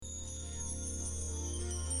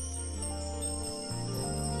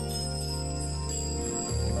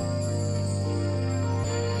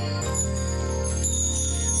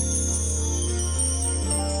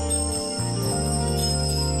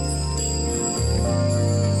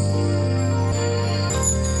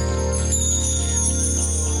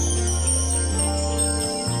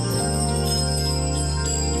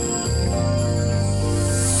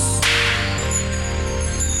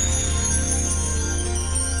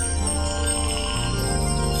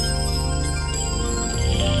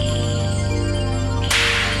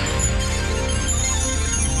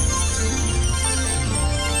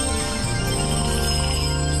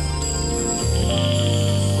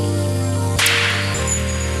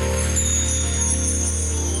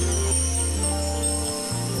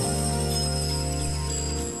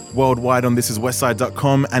Worldwide on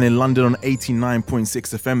thisiswestside.com and in London on 89.6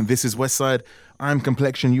 FM. This is Westside. I'm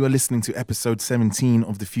Complexion. You are listening to episode 17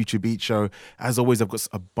 of the Future Beat Show. As always, I've got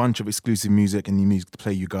a bunch of exclusive music and new music to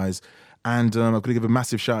play you guys. And I'm going to give a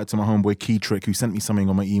massive shout out to my homeboy Keytrick, who sent me something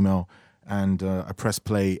on my email. And I pressed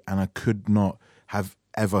play and I could not have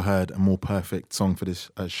ever heard a more perfect song for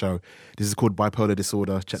this show. This is called Bipolar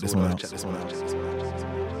Disorder. Check this one out.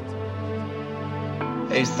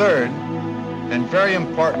 A third and very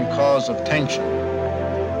important cause of tension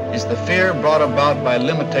is the fear brought about by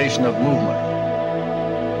limitation of movement.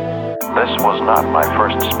 This was not my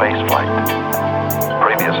first space flight.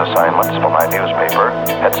 Previous assignments for my newspaper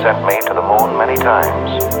had sent me to the moon many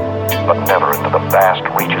times, but never into the vast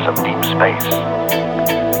reaches of deep space.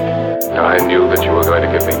 I knew that you were going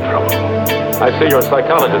to get me in trouble. I see you're a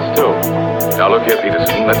psychologist, too. Now look here,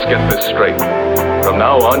 Peterson, let's get this straight. From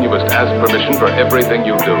now on, you must ask permission for everything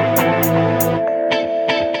you do.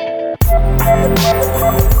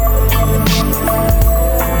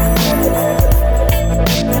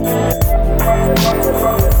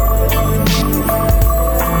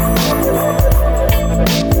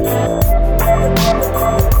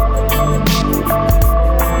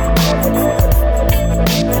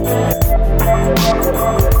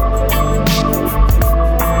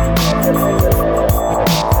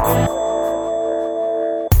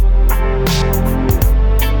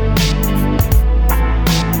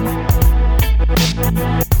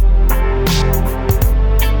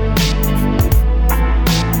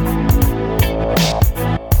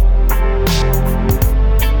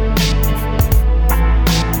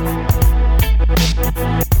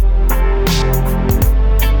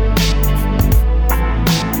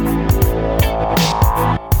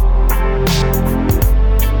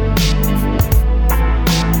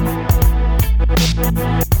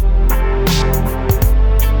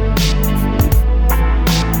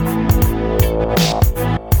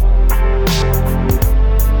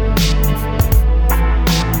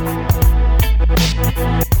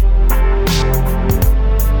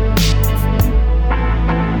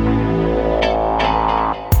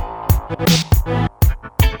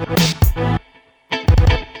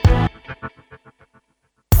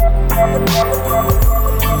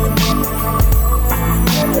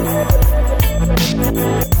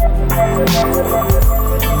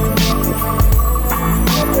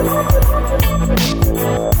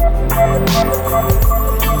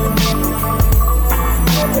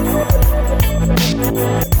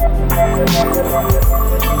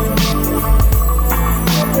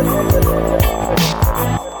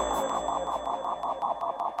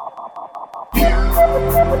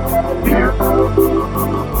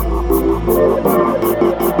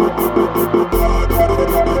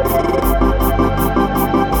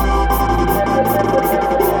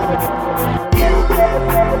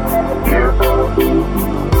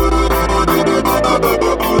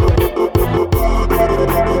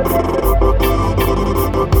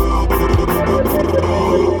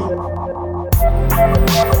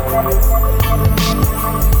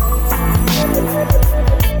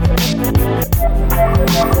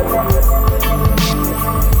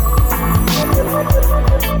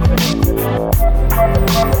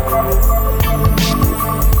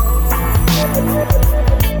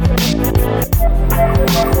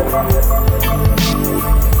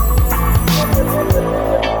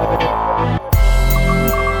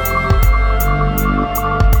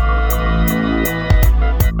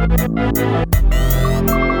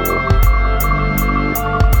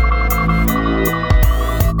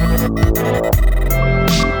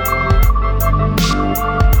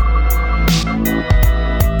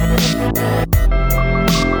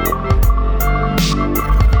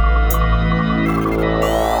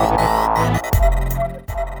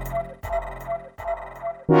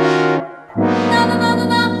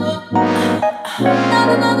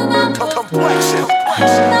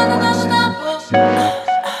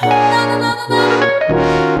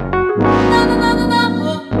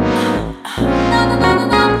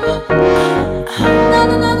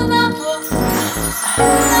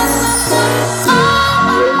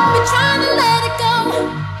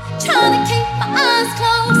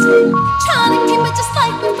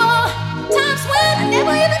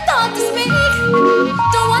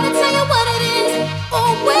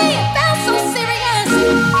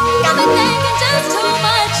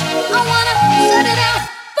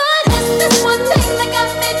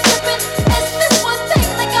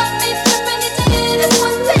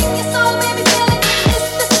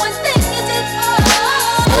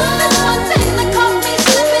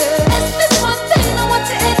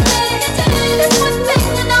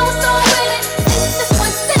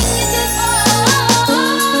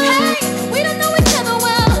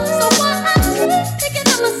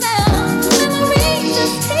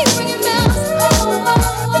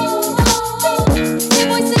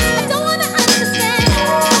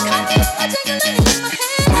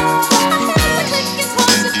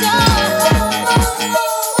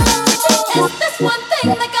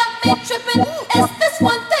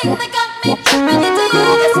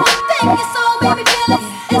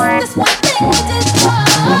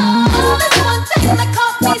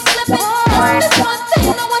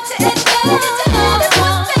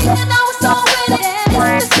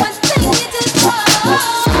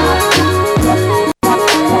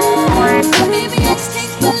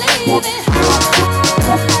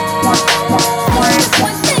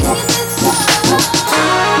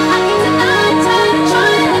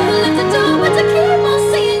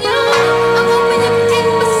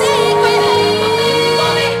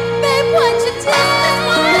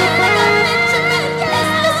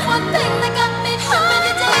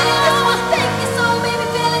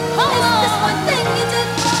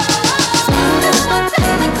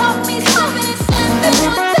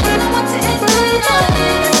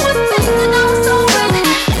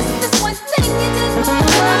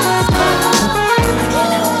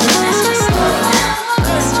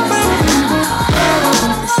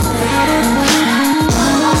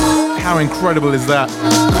 How incredible is that?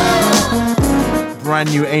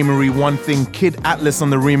 Brand new Amerie, One Thing, Kid Atlaas on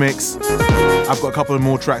the remix. I've got a couple of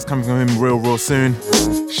more tracks coming from him real soon.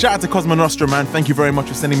 Shout out to Cosmo Nostra, man. Thank you very much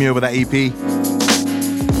for sending me over that EP.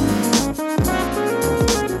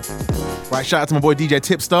 Right, shout out to my boy DJ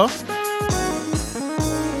Tipstar.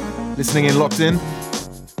 Listening in, locked in.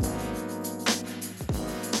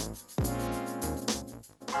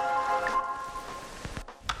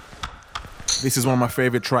 This is one of my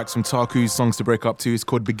favorite tracks from Taku's Songs to Break Up To. It's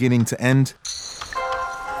called Beginning to End.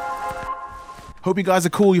 Hope you guys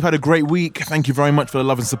are cool. You've had a great week. Thank you very much for the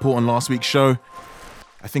love and support on last week's show.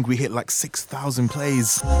 I think we hit like 6,000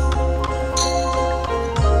 plays.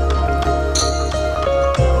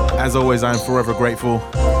 As always, I am forever grateful.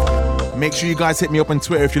 Make sure you guys hit me up on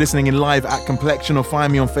Twitter if you're listening in live at Complexion, or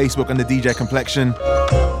find me on Facebook under DJ Complexion.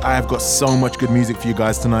 I have got so much good music for you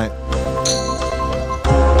guys tonight.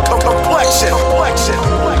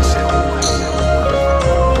 Complexion.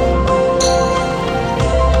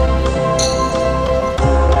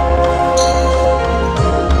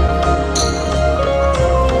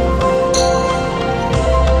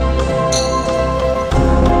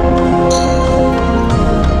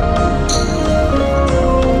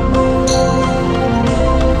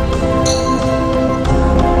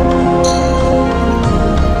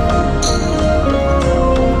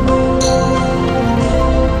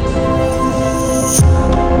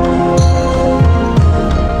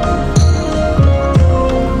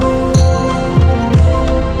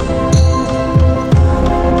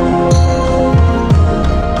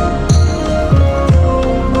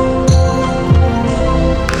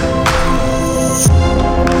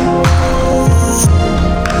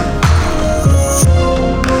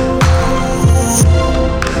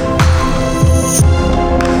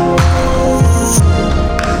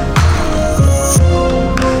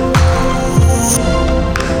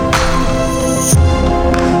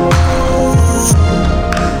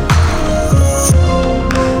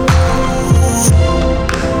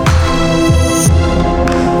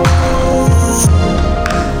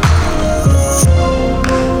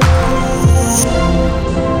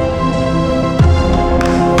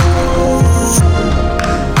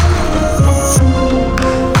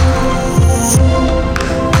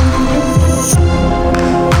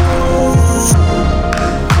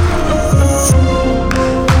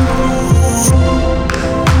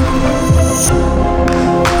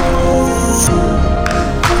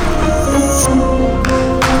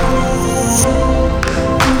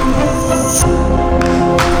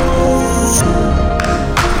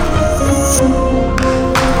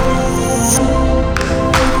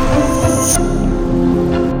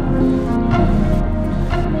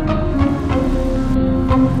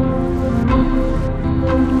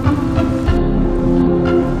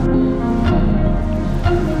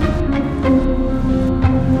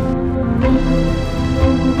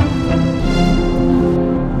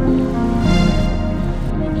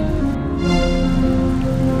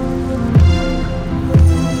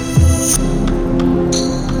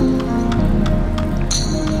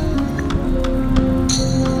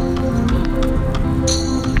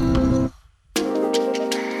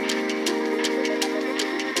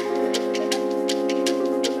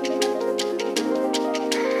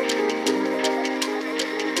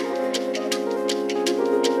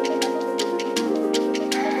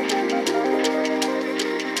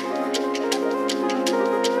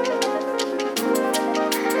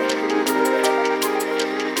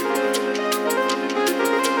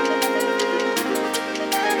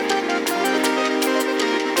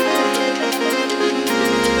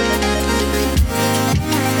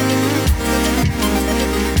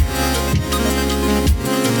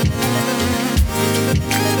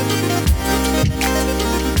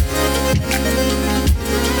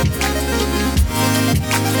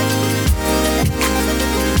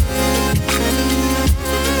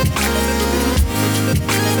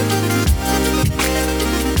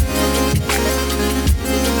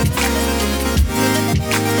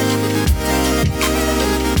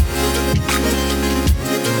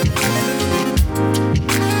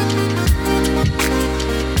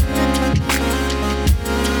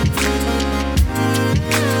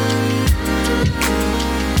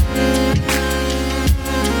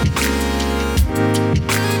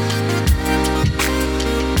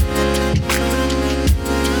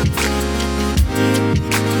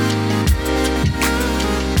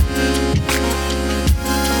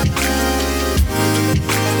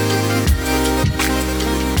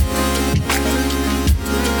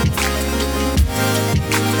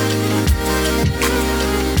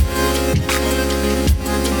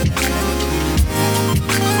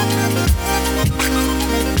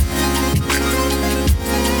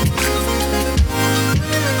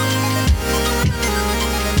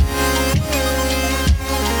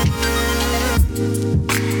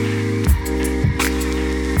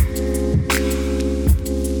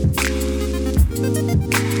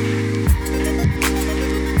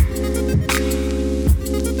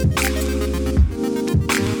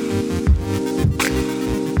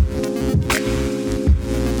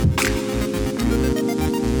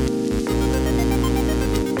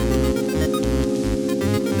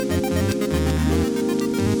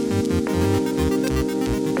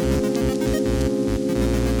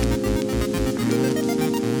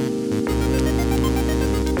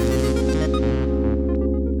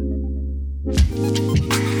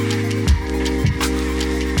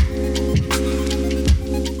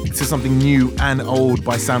 something new and old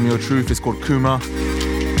by Samuel Truth. It's called Kuma.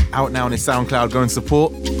 Out now on his SoundCloud. Go and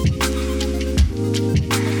support.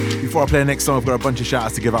 Before I play the next song, I've got a bunch of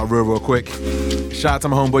shout-outs to give out real quick. Shout out to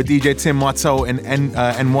my homeboy DJ Tim Martel in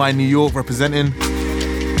NY, New York, representing.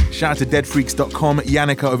 Shout out to deadfreaks.com,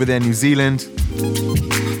 Yannicka over there in New Zealand.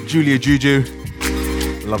 Julia Juju.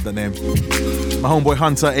 Love that name. My homeboy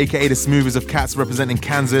Hunter, aka the Smoothers of Cats, representing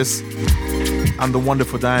Kansas. And the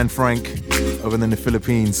wonderful Diane Frank over there in the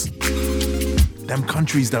Philippines. Them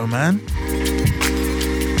countries though, man.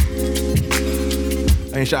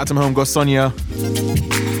 And shout out to my homegirl Sonia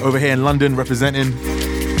over here in London, representing.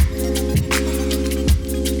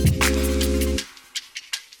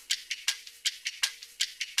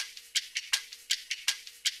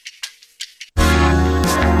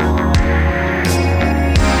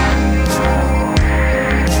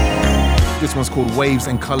 This one's called Waves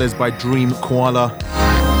and Colors by Dream Koala.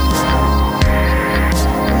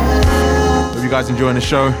 Hope you guys enjoying the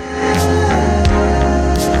show.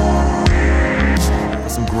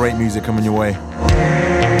 Got some great music coming your way.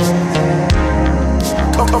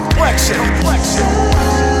 Complexion.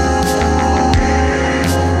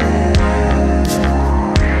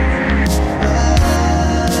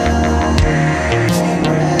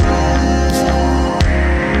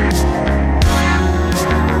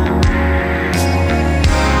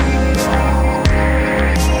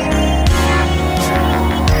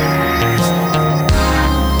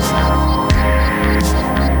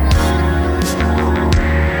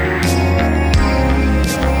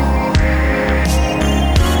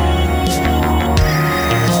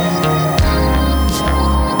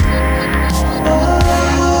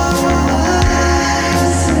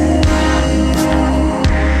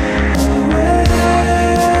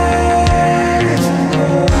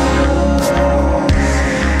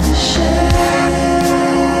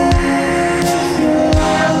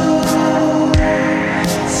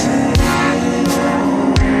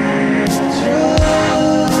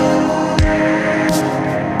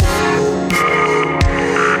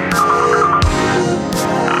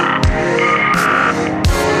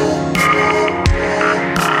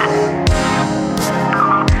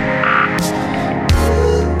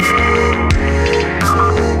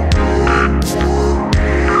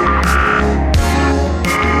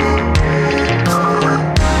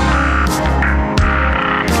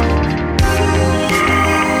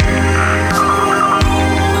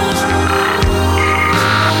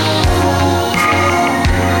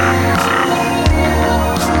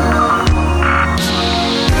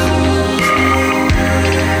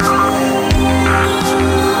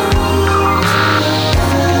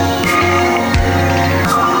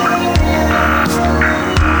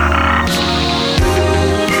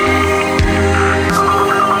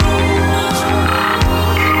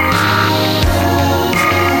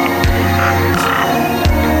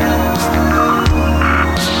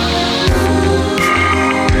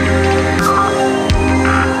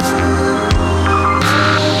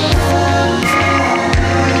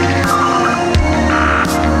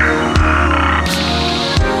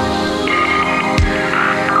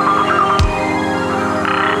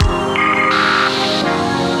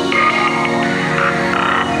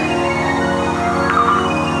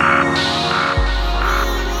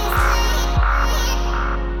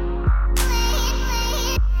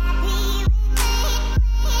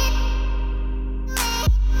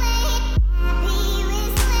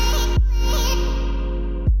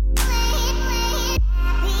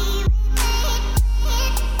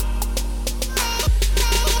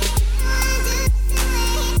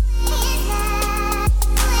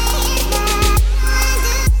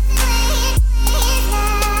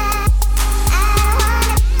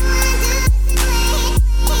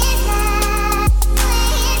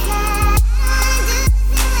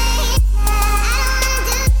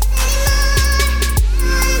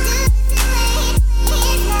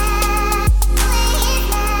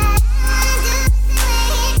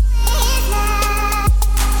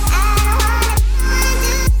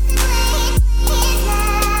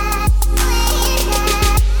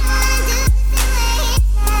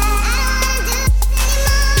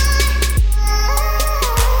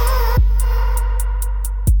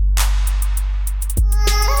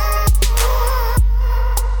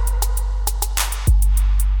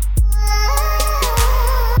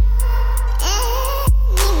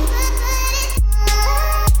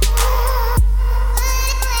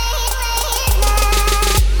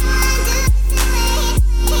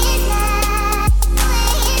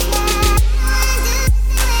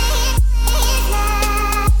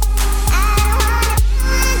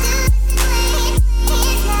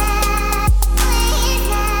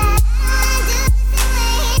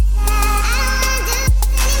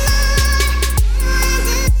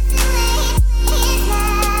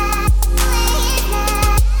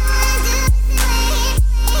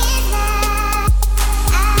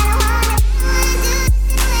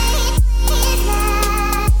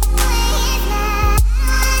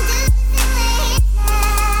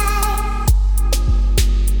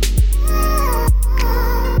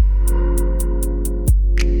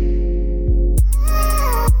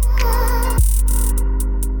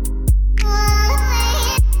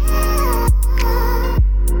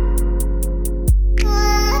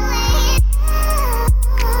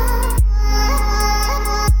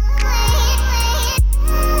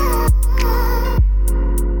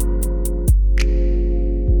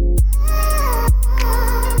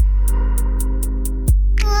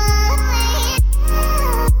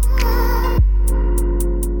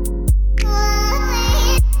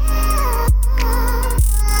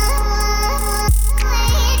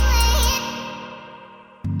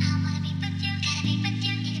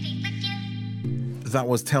 that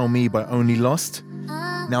was Tell Me by OnlyLost.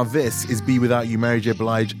 Now this is Be Without You, Mary J.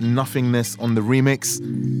 Blige, Nothingness on the remix.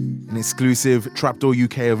 An exclusive Trapdoor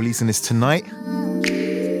UK are releasing this tonight.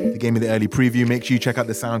 They gave me the early preview. Make sure you check out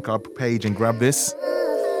the SoundCloud page and grab this.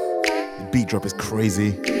 The beat drop is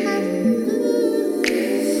crazy.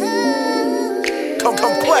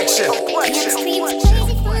 Complexion. Baby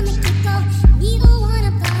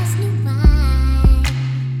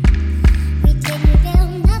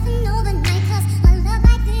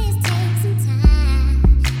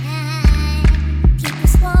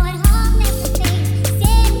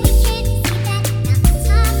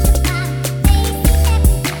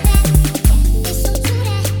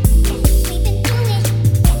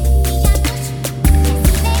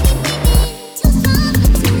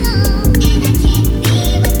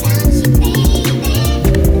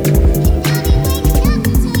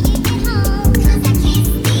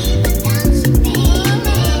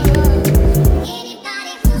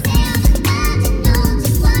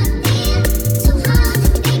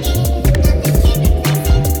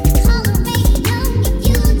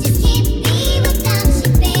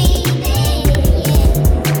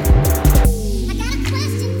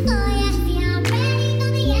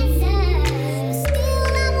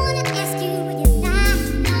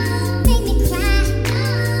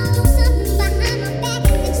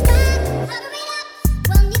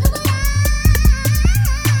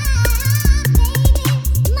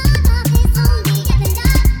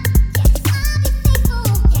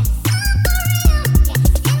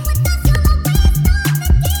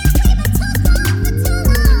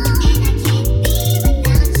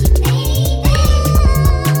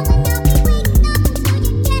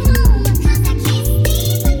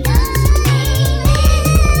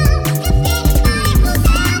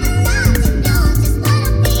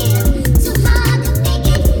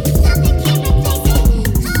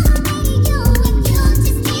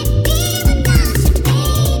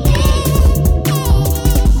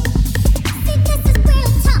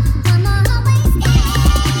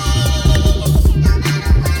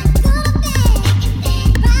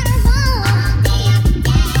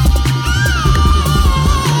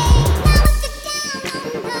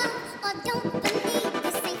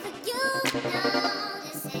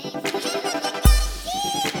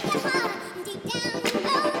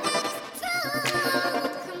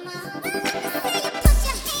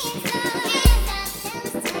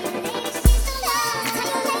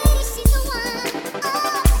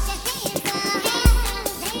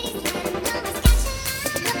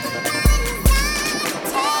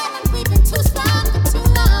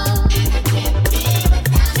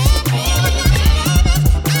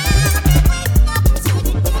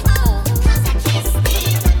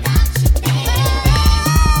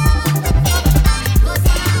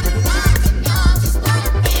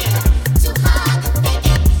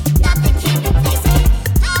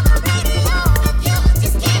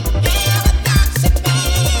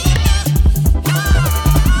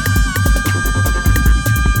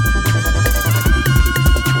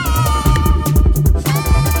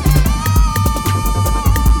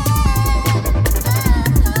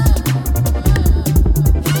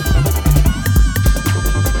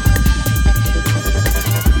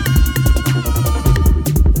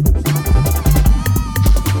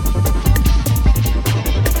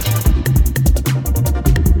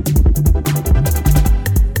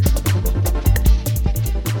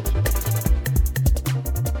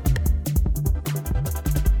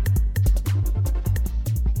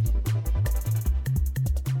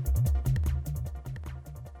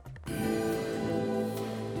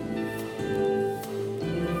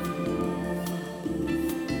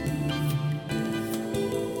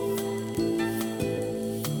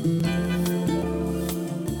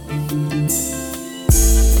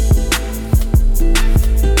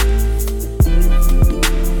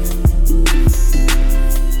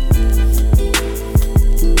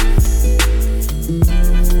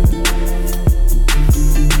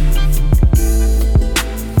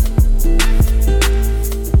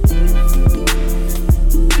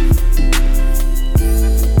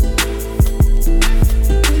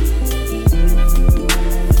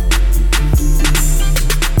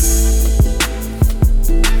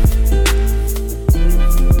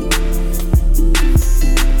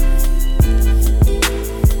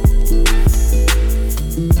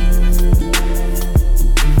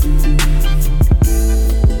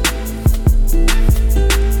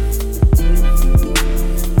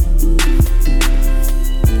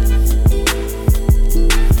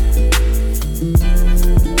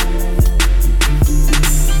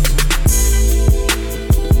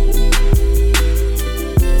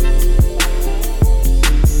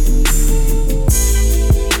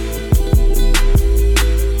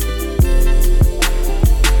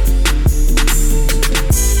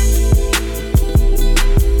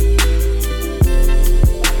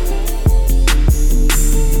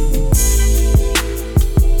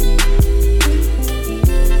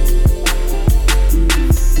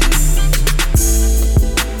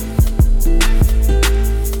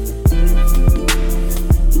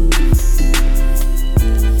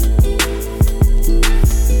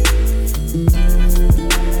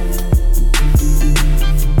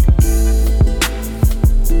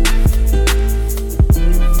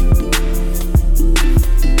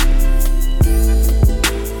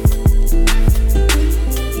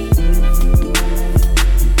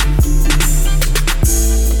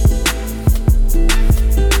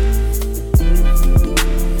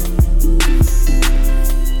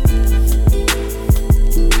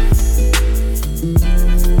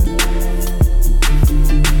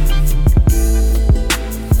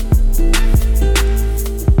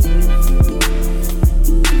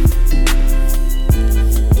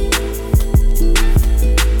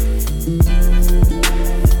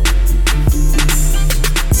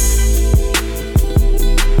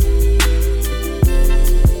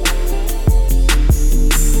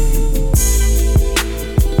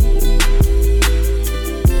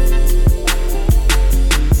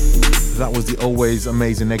that was the always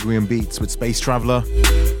amazing Neguim Beats with Space Traveller.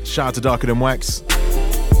 Shout out to Darker Than Wax.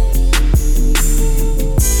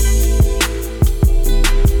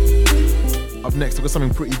 Up next, I've got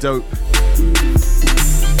something pretty dope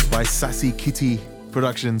by Sassy Kitty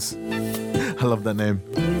Productions. I love that name.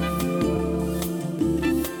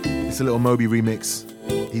 It's a little Moby remix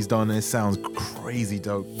he's done and it sounds crazy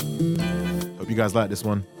dope. Hope you guys like this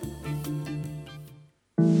one.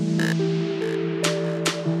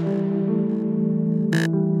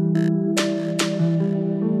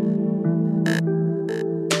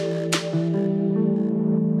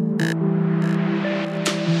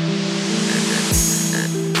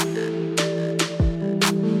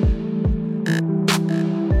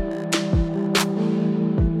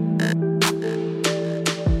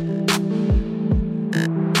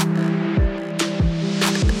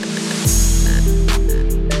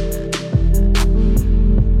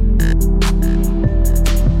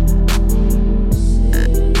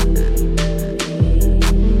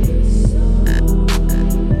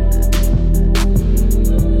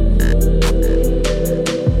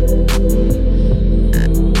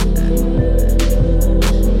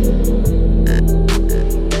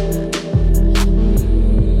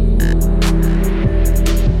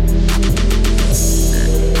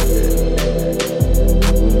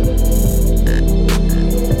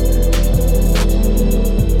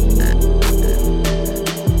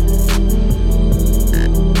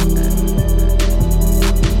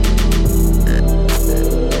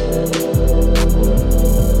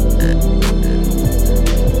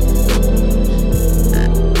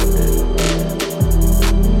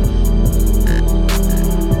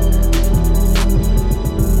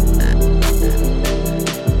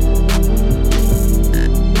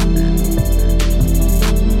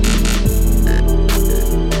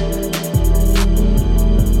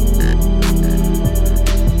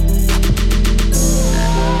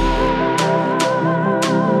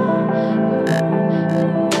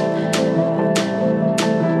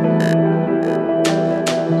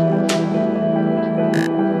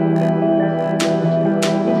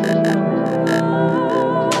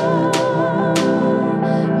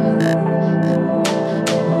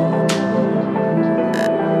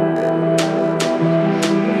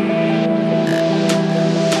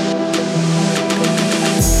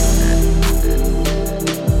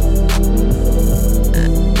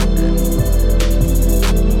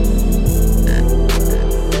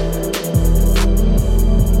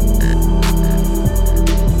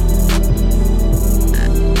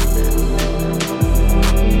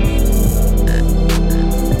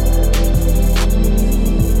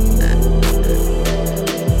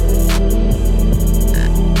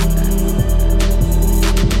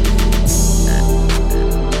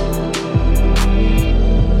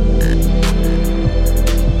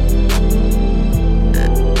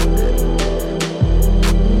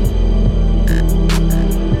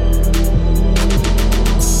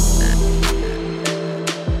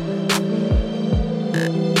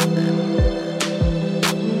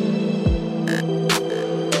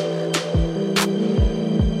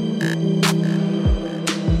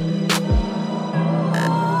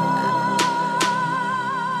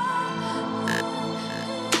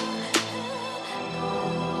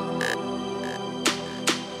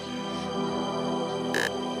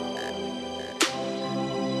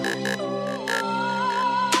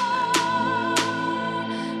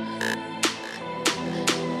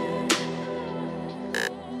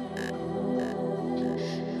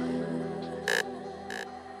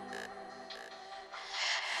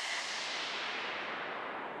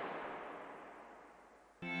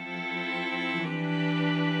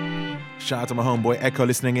 Shout out to my homeboy Echo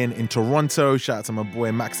listening in Toronto. Shout out to my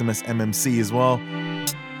boy Maximus MMC as well.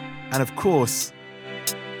 And of course,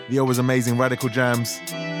 the always amazing Radical Jams.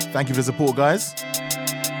 Thank you for the support, guys.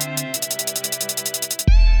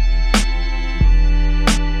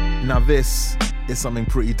 Now this is something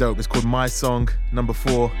pretty dope. It's called My Song, number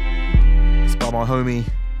 4. It's by my homie,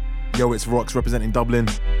 Yo It's Rocks, representing Dublin.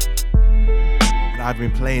 And I've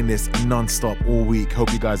been playing this non-stop all week.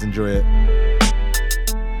 Hope you guys enjoy it.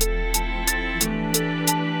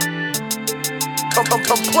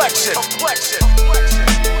 Complexion.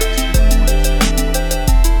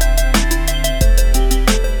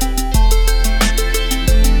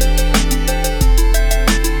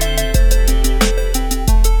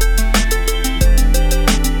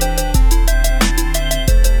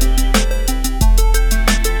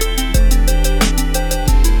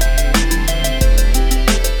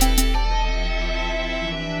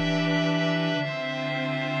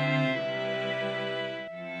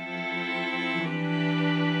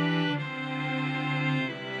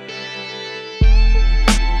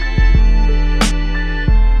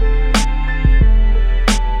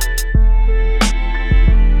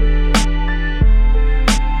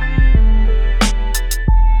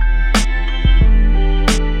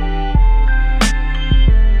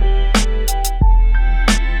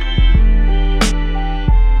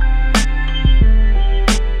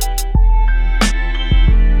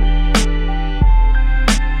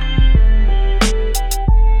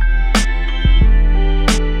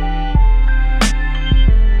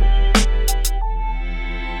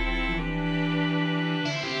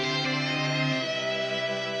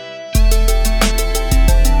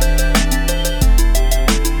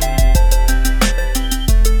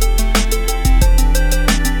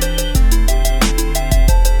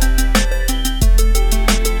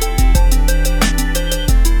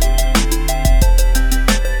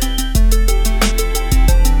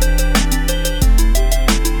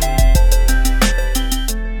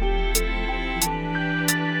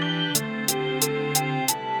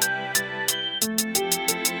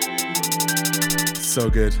 so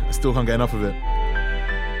good. I still can't get enough of it.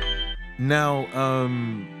 Now,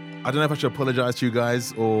 I don't know if I should apologize to you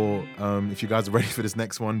guys or if you guys are ready for this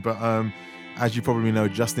next one, but as you probably know,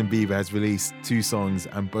 Justin Bieber has released 2 songs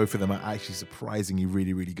and both of them are actually surprisingly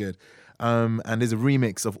really, really good. And there's a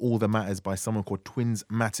remix of All That Matters by someone called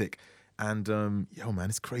Twinsmatic. And yo, man,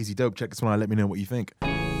 it's crazy dope. Check this one out. Let me know what you think.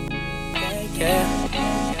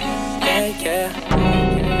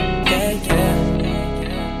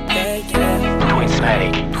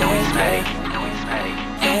 Twinsmatic.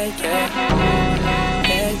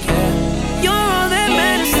 You're all that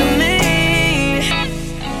matters to me.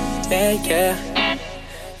 Yeah.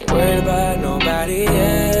 Ain't worried about nobody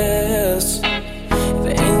else. If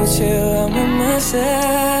it ain't with you, I'm with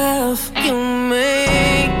myself. You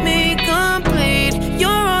make me complete. You're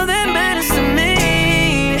all that matters to me.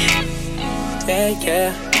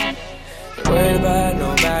 Yeah. Ain't worried about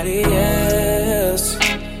nobody else.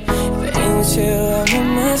 If it ain't with you, I'm with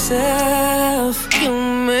myself. You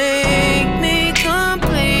make me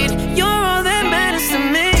complete. You're all that matters to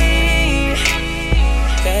me.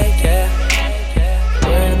 Yeah.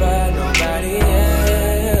 Worried about nobody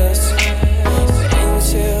else. If it ain't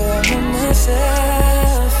with you, I'm with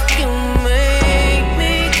myself. You make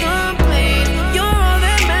me complete. You're all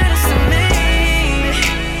that matters to me.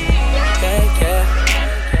 Yeah.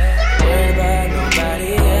 Worried about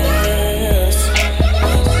nobody else.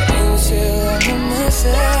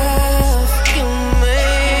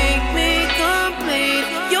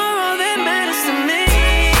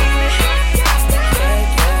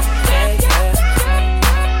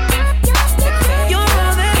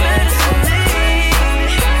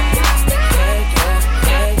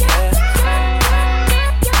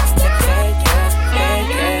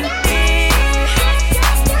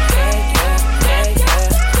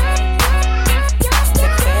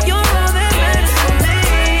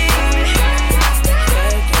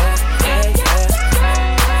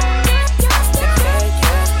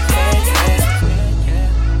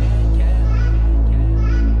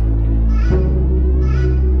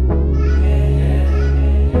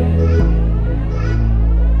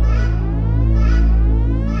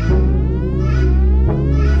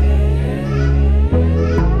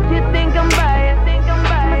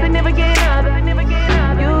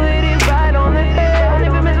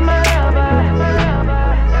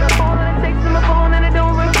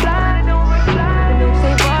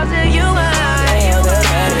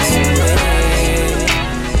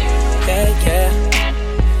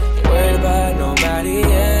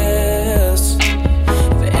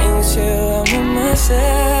 If it ain't with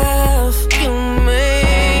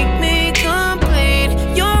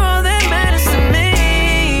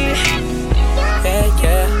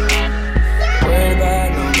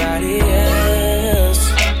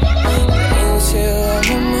you, I'm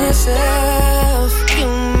with myself.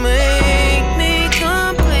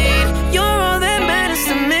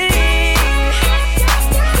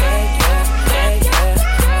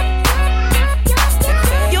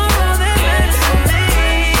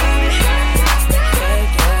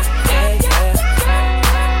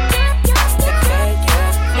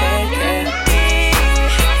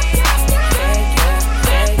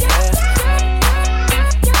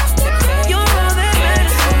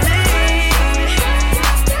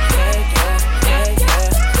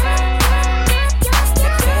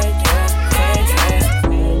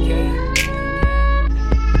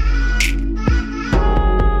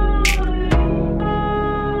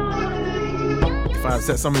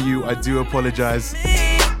 Some of you, I do apologize.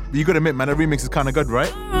 But you gotta admit, man, that remix is kind of good, right?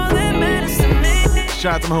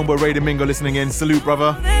 Shout out to my homeboy Ray Domingo listening in. Salute,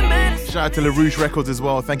 brother. Shout out to LaRouche Records as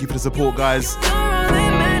well. Thank you for the support, guys.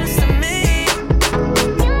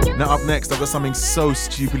 Now up next, I've got something so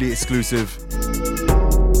stupidly exclusive.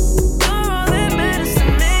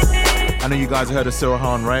 I know you guys have heard of Cyril,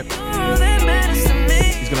 Haan, right?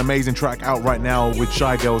 He's got an amazing track out right now with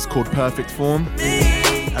Shy Girls called Perfect Form.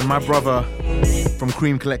 And my brother from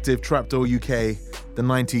Cream Collective, Trapdoor UK, the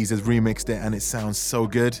 90s has remixed it and it sounds so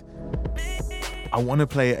good. I want to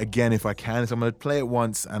play it again if I can, so I'm going to play it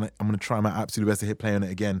once and I'm going to try my absolute best to hit play on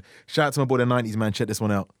it again. Shout out to my boy the 90s, man. Check this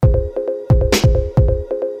one out.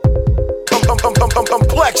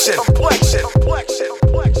 Complexion.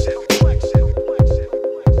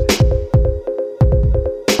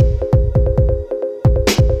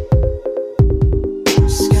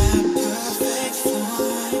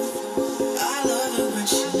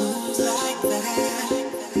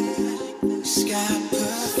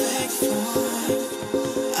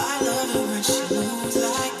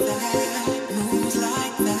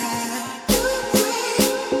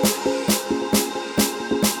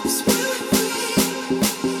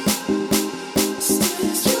 Still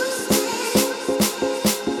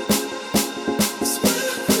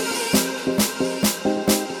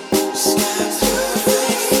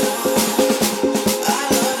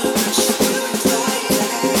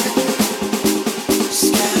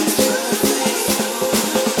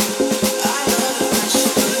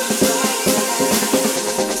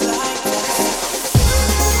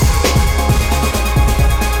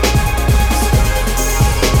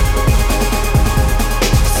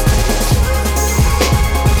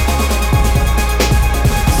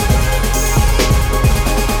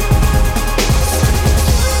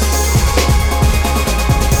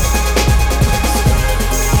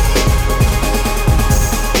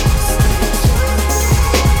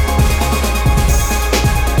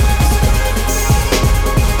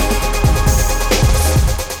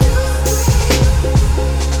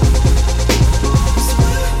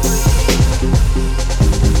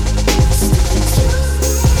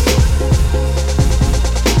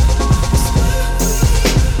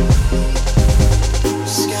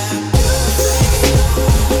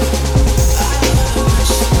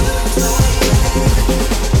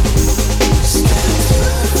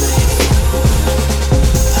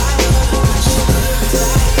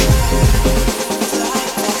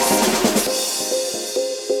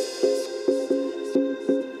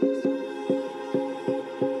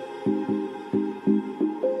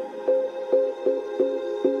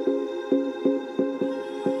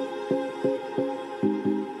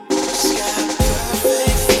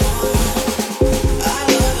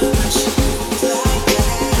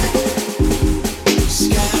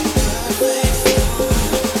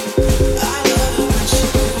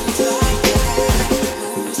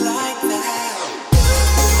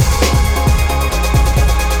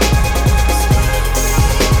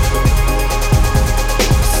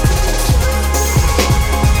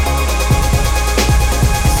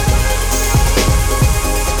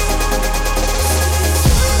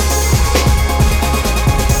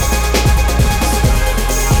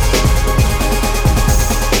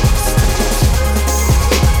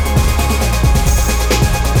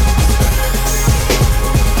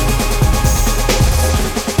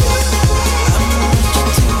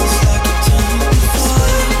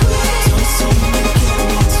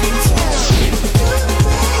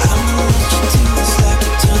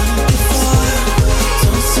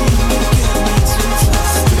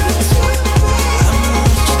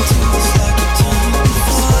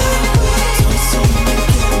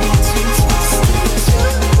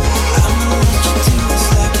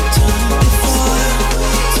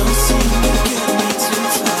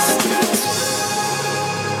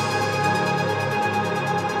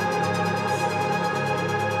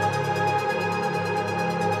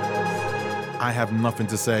I have nothing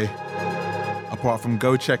to say. Apart from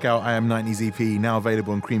go check out I Am 90s EP, now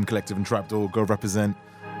available on Cream Collective and Trapdoor. Go represent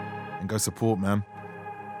and go support, man.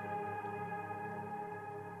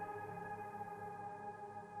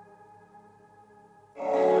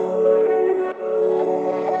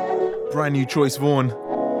 Brand new Choice Vaughn.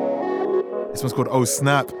 This one's called Oh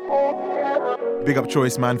Snap. Big up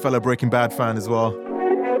Choice, man. Fellow Breaking Bad fan as well.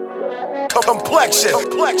 Complexion.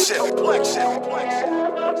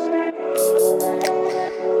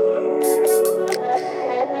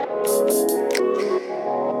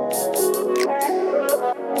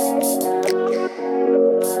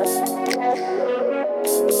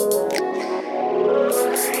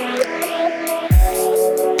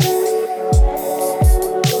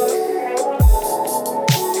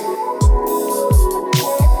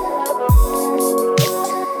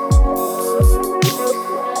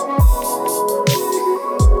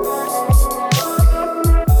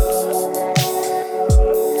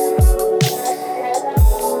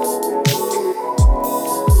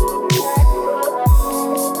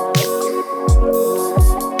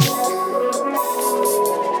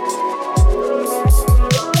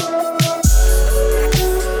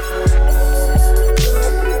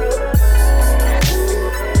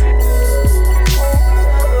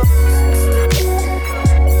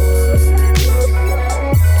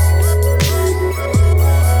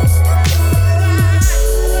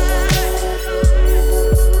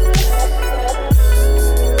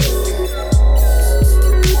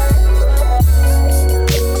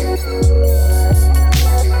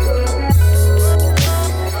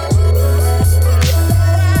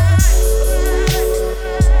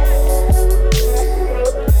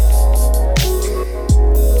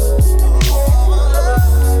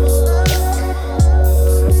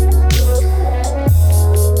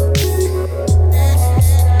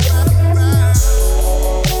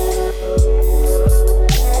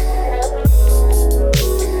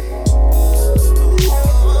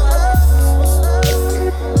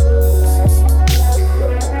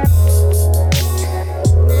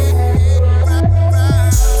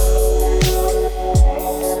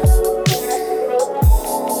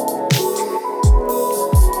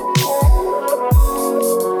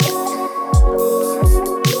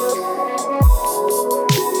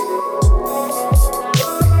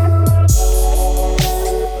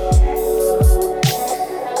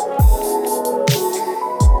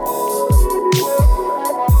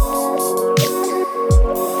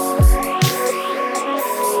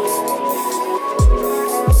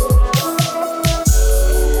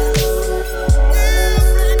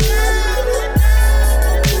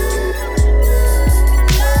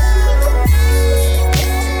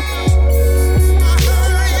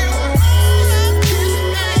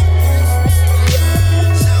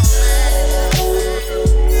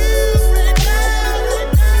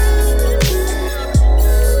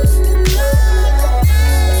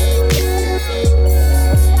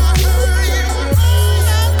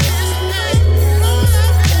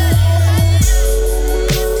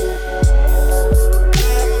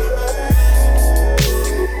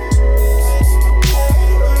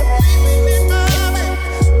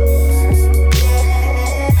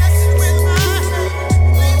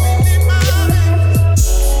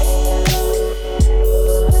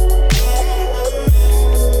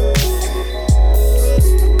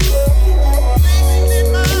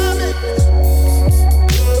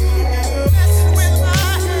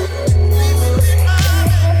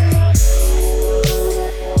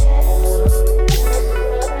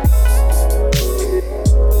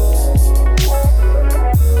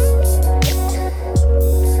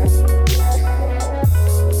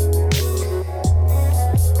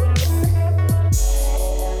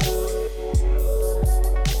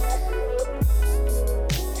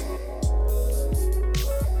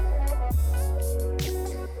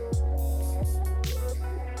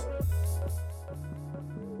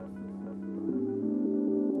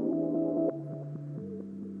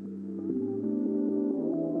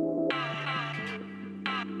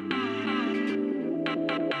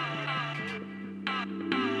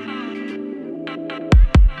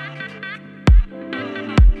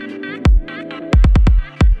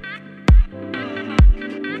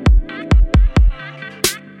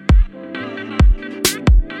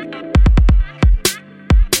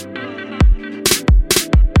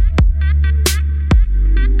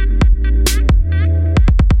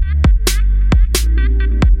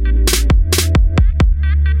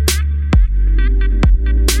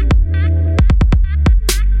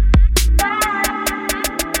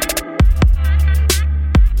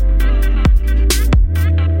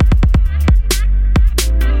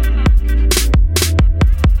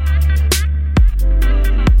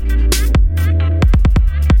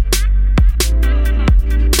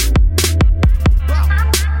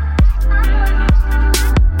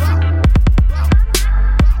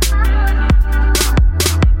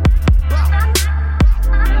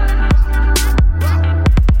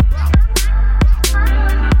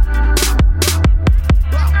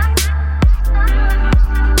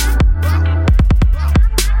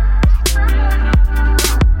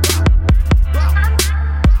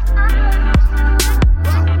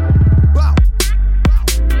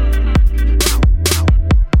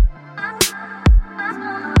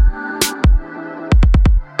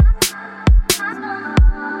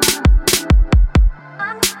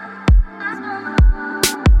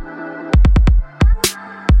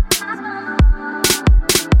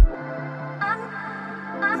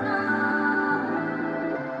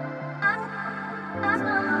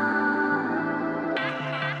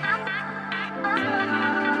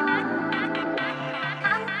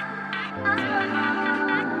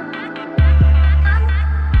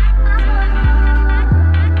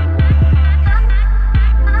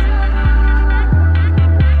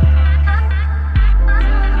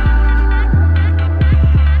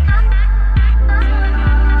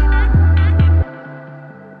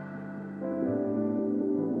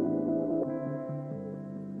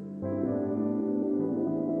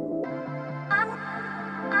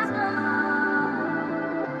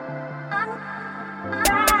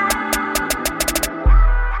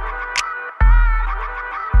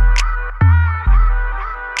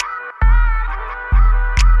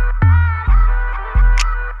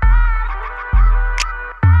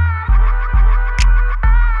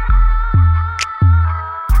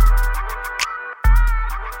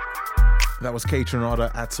 That was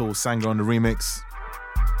Kaytranada, Atlaas, Sango on the remix.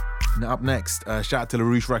 Now up next, shout out to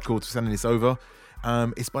LaRouche Records for sending this over.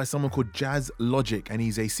 It's by someone called Jazz Logic, and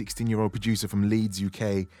he's a 16-year-old producer from Leeds,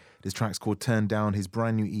 UK. This track's called Turn Down. His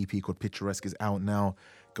brand new EP called Picturesque is out now.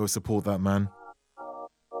 Go support that, man.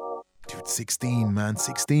 Dude, 16, man,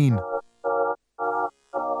 16.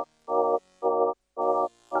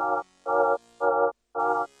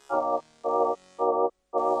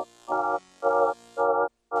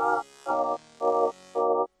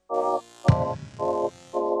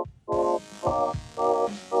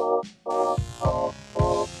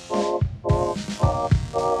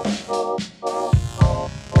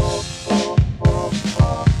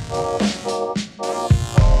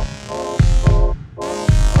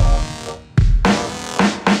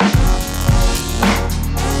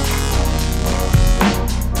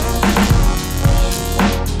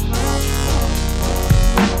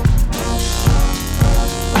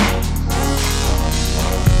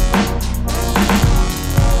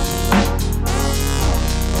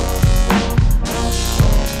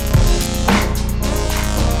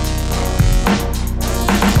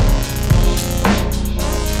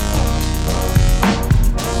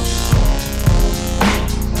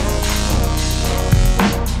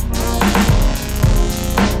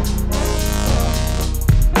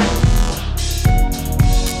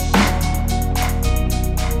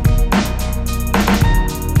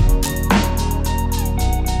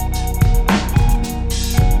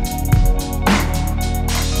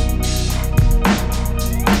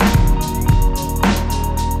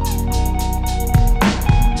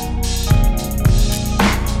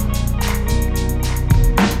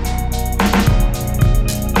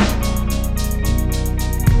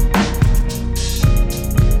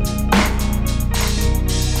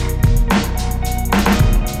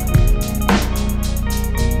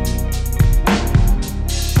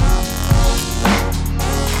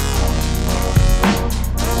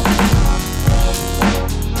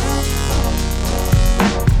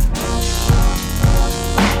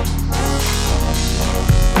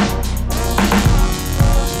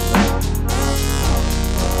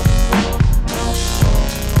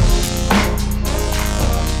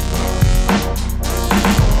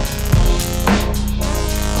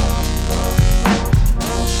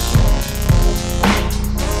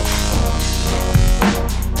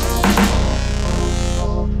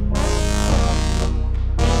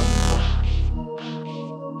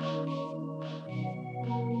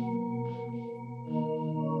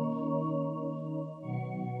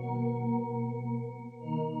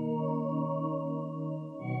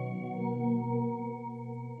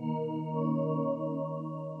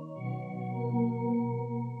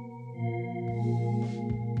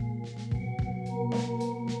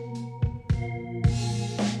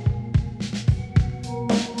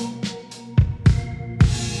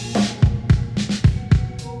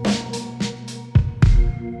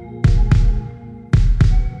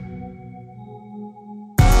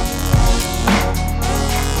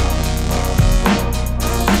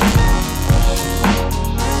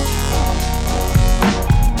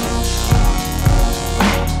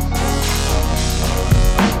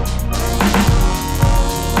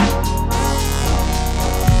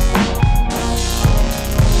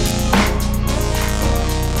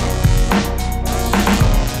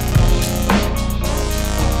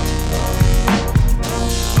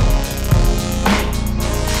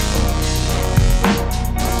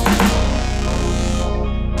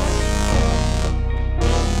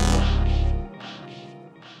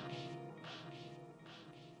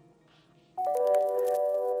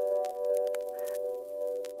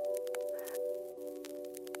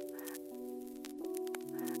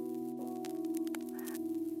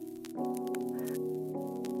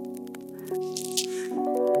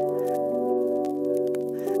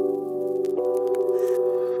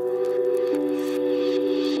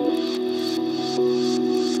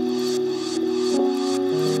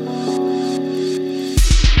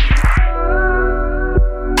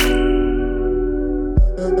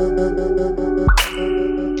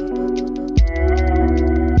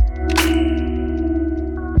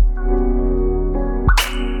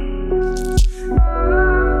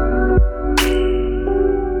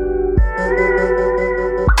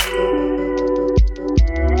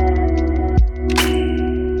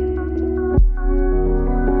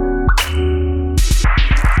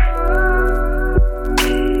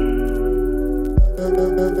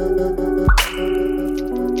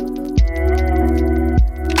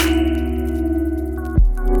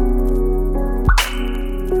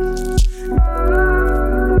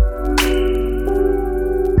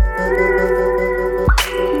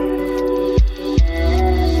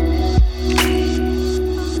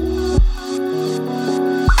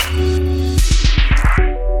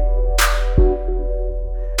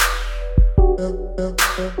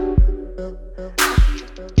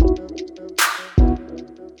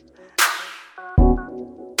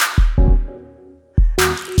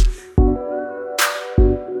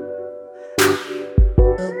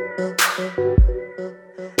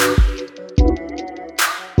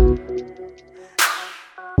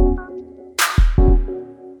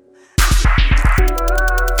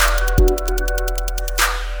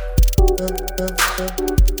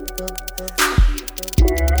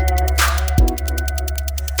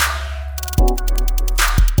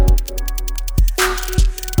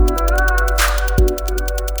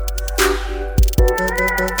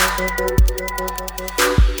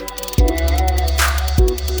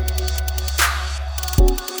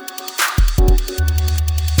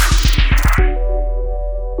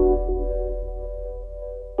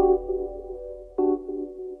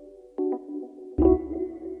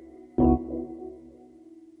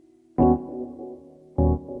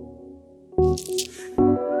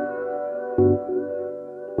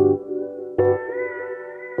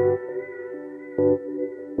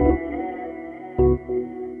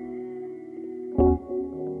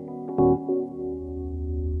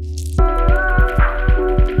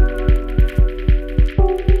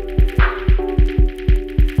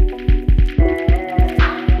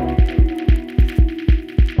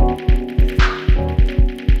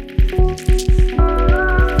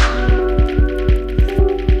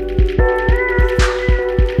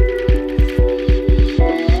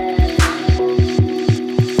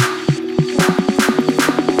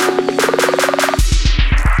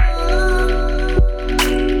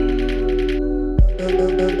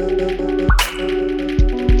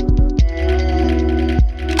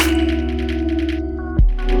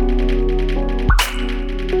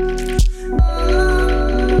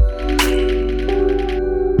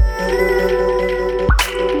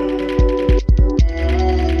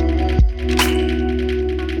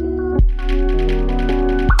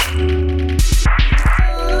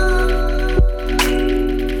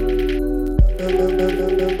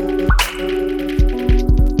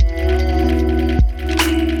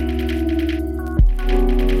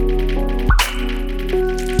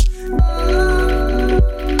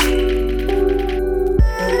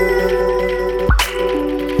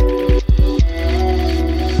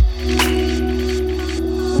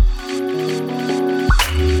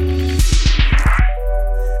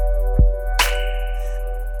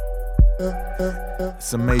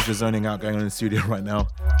 Some major zoning out going on in the studio right now.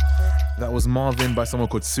 That was Marvin by someone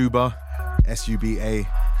called Suba, S-U-B-A.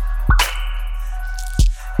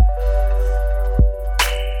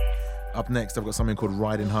 Up next, I've got something called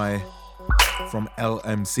Ridin High from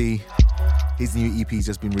LMC. His new EP's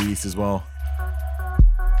just been released as well.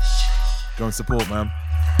 Go and support, man.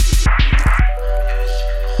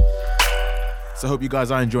 So I hope you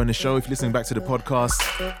guys are enjoying the show. If you're listening back to the podcast,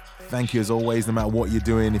 thank you as always, no matter what you're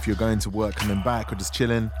doing. If you're going to work, coming back, or just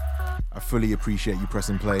chilling, I fully appreciate you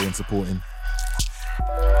pressing play and supporting.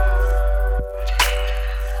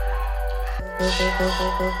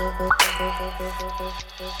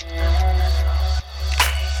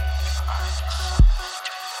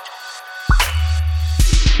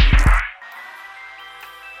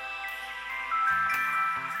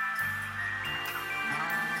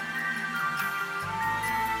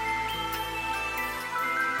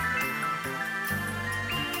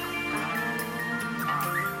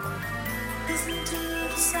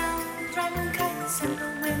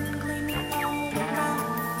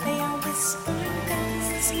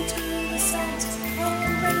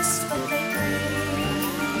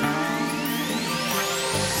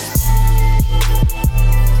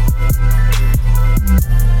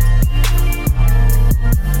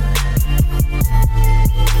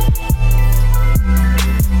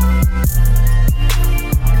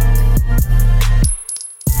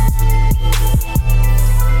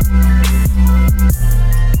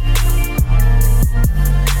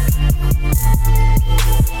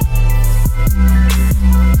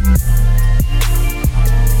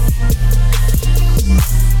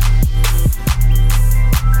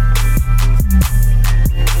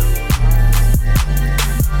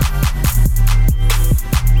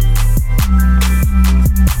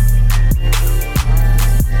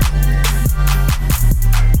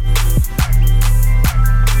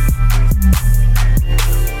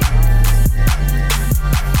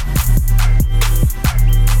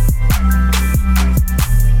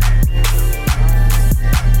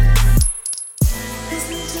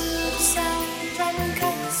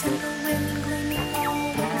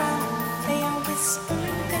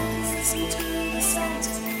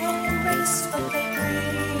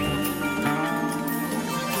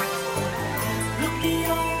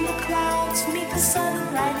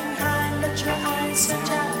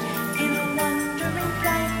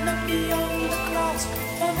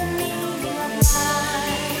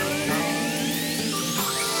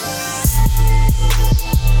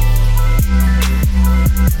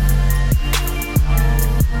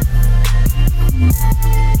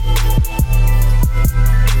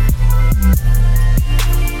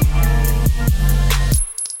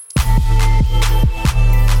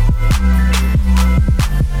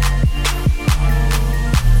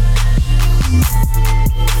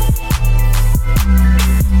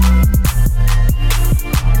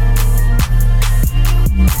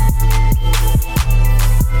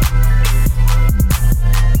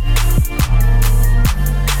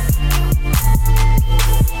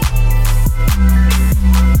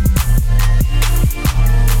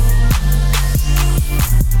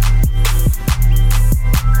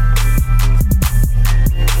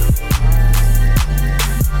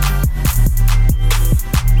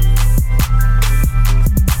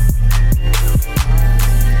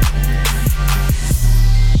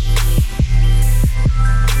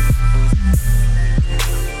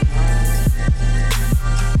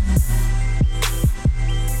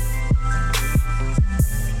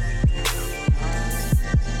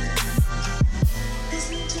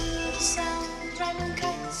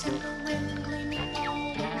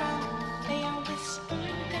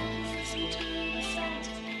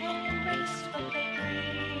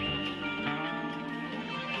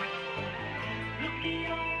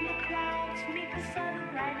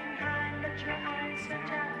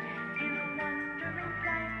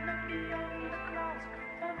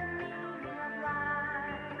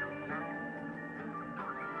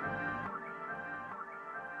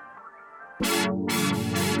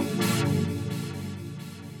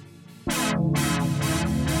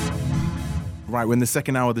 Right, we're in the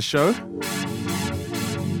second hour of the show.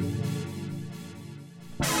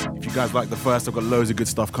 If you guys like the first, I've got loads of good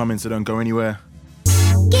stuff coming, so don't go anywhere.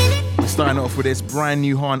 We're starting off with this brand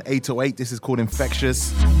new Haan 808. This is called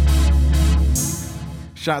Infectious.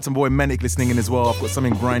 Shout out to my boy Menik listening in as well. I've got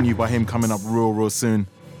something brand new by him coming up real soon.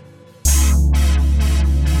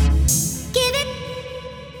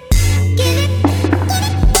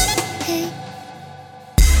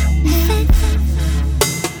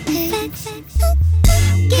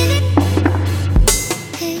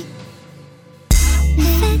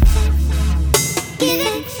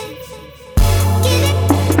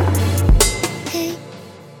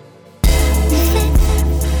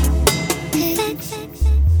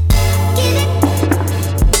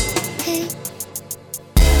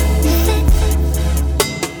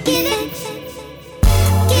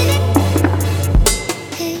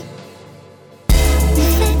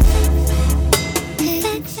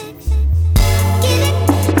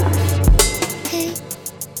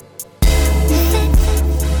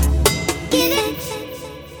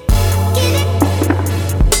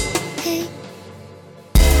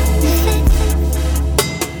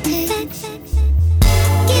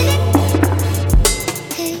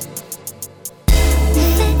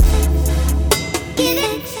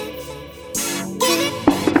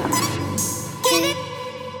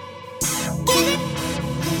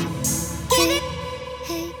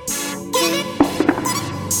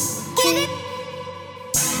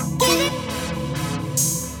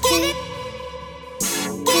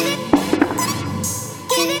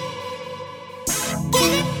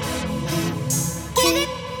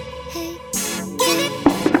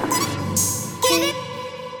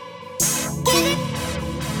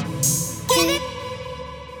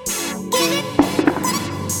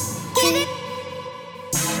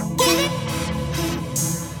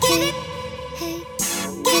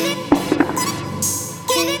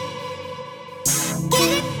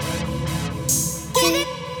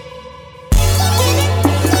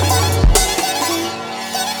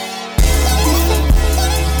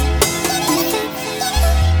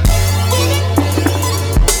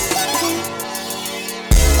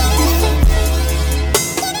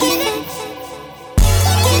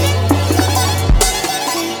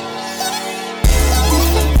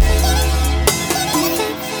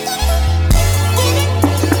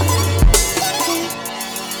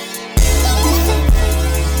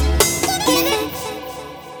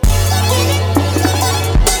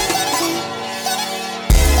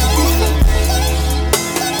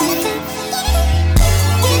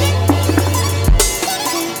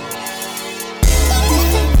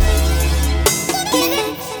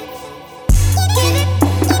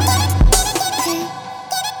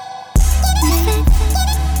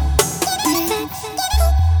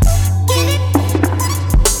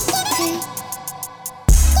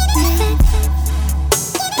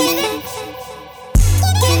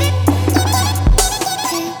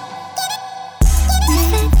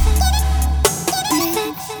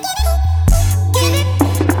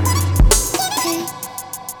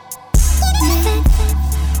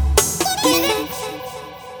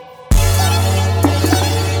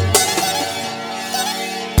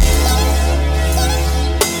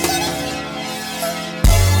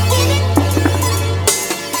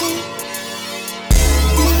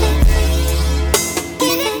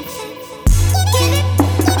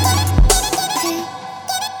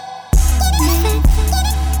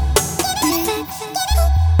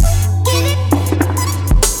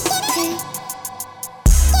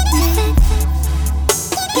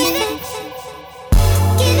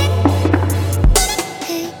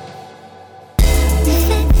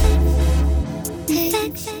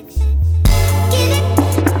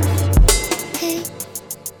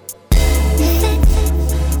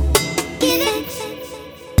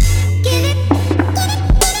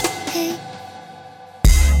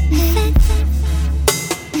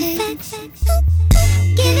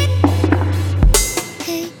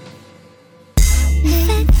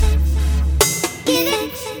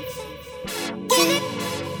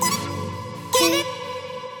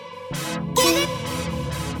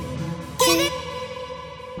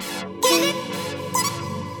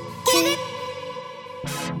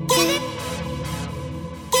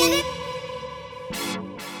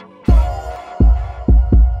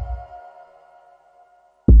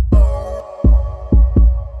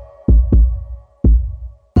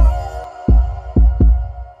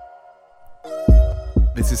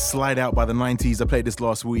 This is Slide Out by the 90s. I played this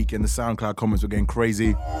last week and the SoundCloud comments were getting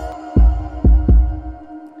crazy.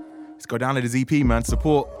 Let's go download his EP, man.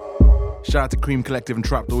 Support. Shout out to Cream Collective and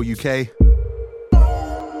Trapdoor UK.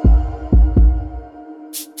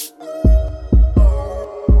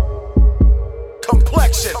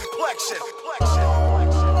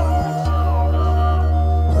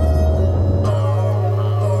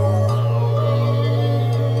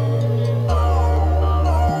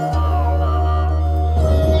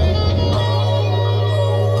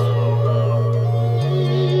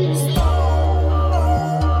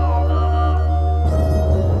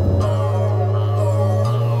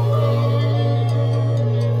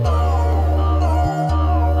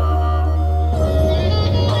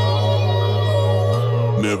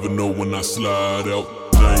 Never know when I slide out.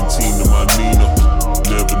 19 to my Nina.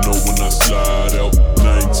 Never know when I slide out.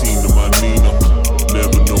 19 to my Nina.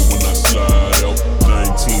 Never know when I slide out.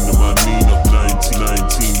 19 to my Nina.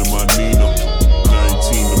 19 to my Nina.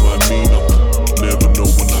 19 to my Nina. Never know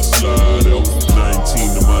when I slide out.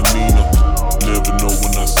 19 to my Nina. Never know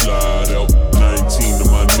when I slide out. 19 to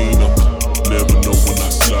my Nina. Never know when I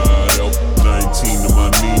slide out. 19 to my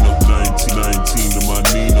Nina. 19 to my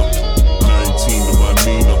Nina. 19 to my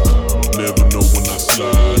Nina. Never know when I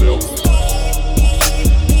slide out.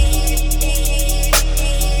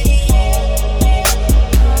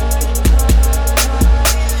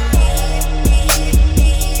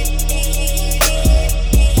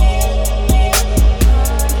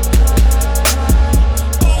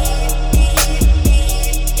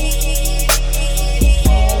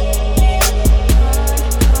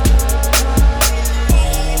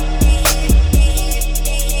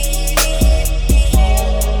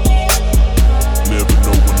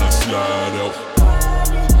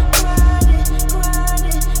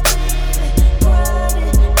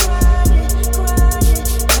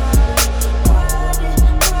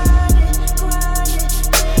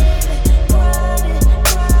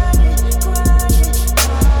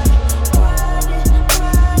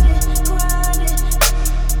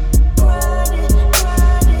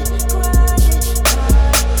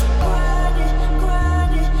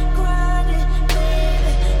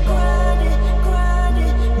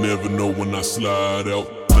 Slide out,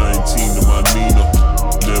 19 to my Nina.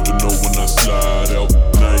 Never know when I slide out,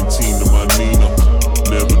 19 to my Nina.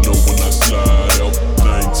 Never know when I slide out,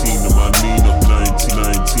 19 to my Nina. 19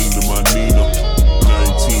 to my Nina.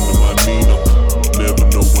 19 to my Nina. Never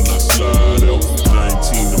know when I slide out,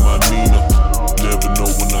 19 to my Nina. Never know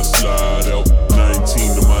when I slide out,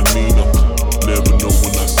 19 to my Nina. Never know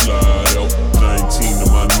when I slide out, 19 to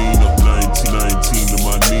my Nina. 19 to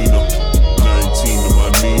my Nina. 19 to my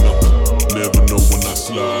Nina. Never know when I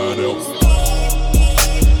slide out.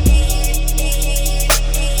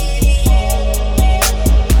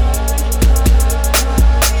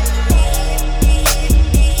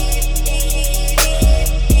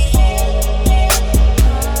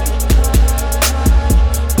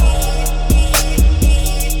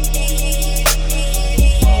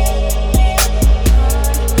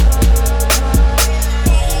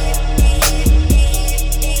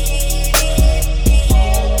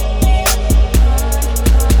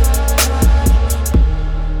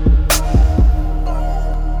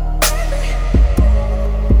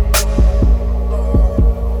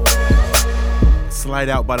 Slide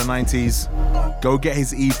Out by the 90s. Go get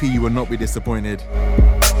his EP, you will not be disappointed.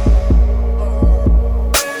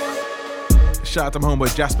 Shout out to my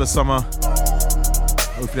homeboy Jasper Summer.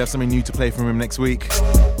 Hopefully I have something new to play from him next week.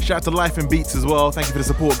 Shout out to Life and Beats as well. Thank you for the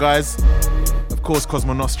support, guys. Of course,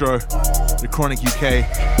 Cosmo Nostro, The Chronic UK,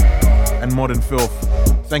 and Modern Filth.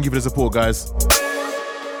 Thank you for the support, guys.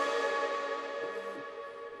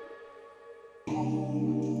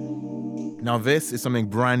 Now this is something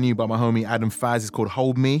brand new by my homie Adam Phazz. It's called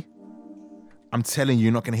Hold Me. I'm telling you,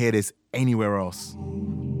 you're not going to hear this anywhere else.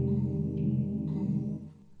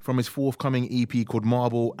 From his forthcoming EP called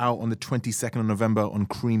Marble, out on the 22nd of November on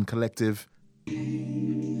Cream Collective. I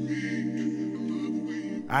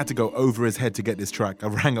had to go over his head to get this track. I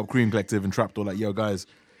rang up Cream Collective and Trapdoor like, yo guys,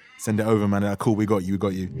 send it over, man. They're like, cool, we got you.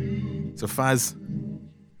 So Phazz,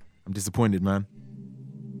 I'm disappointed, man.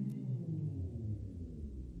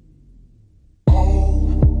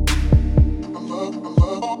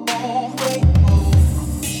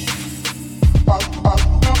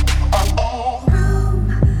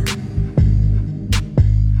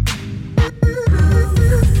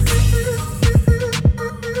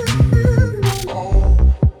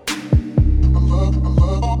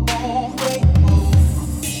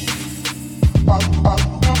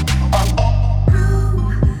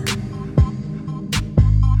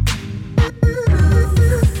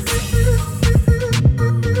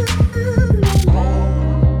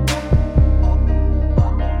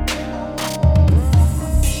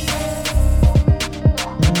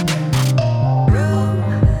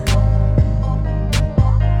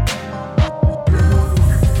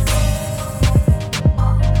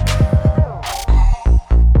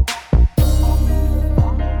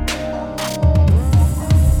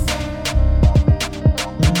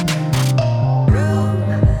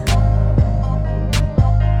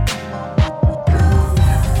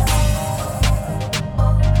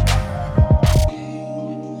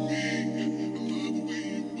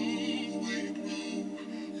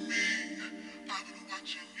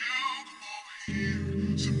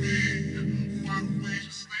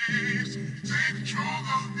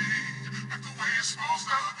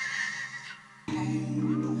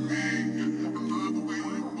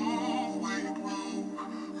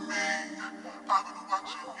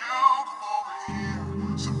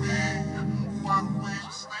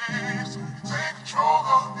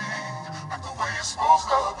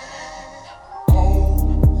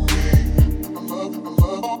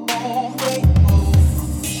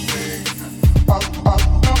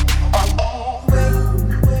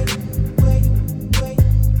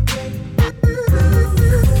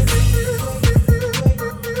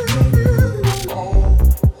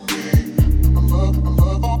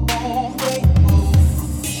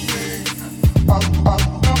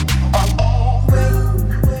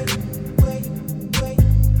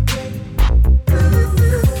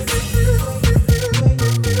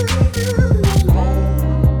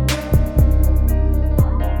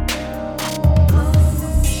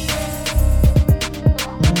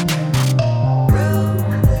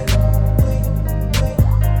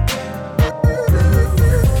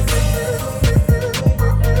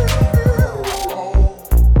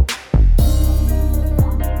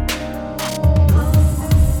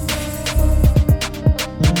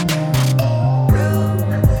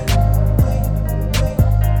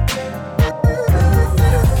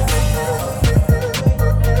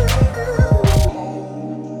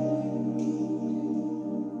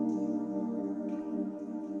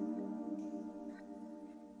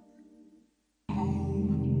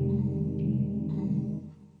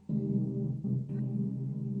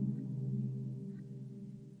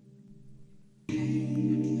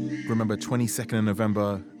 Remember, 22nd of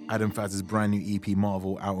November, Adam Fazz's brand new EP,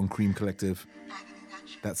 Marvel, out on Cream Collective.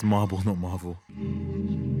 That's Marble, not Marvel.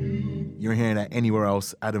 You're hearing that anywhere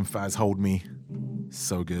else. Adam Phazz, Hold Me.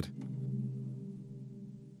 So good.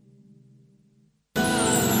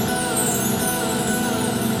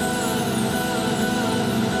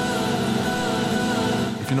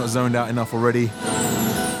 If you're not zoned out enough already,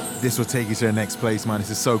 this will take you to the next place, man.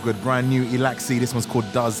 This is so good. Brand new Elaksi. This one's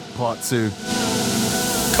called Does Part 2.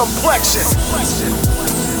 Complexion.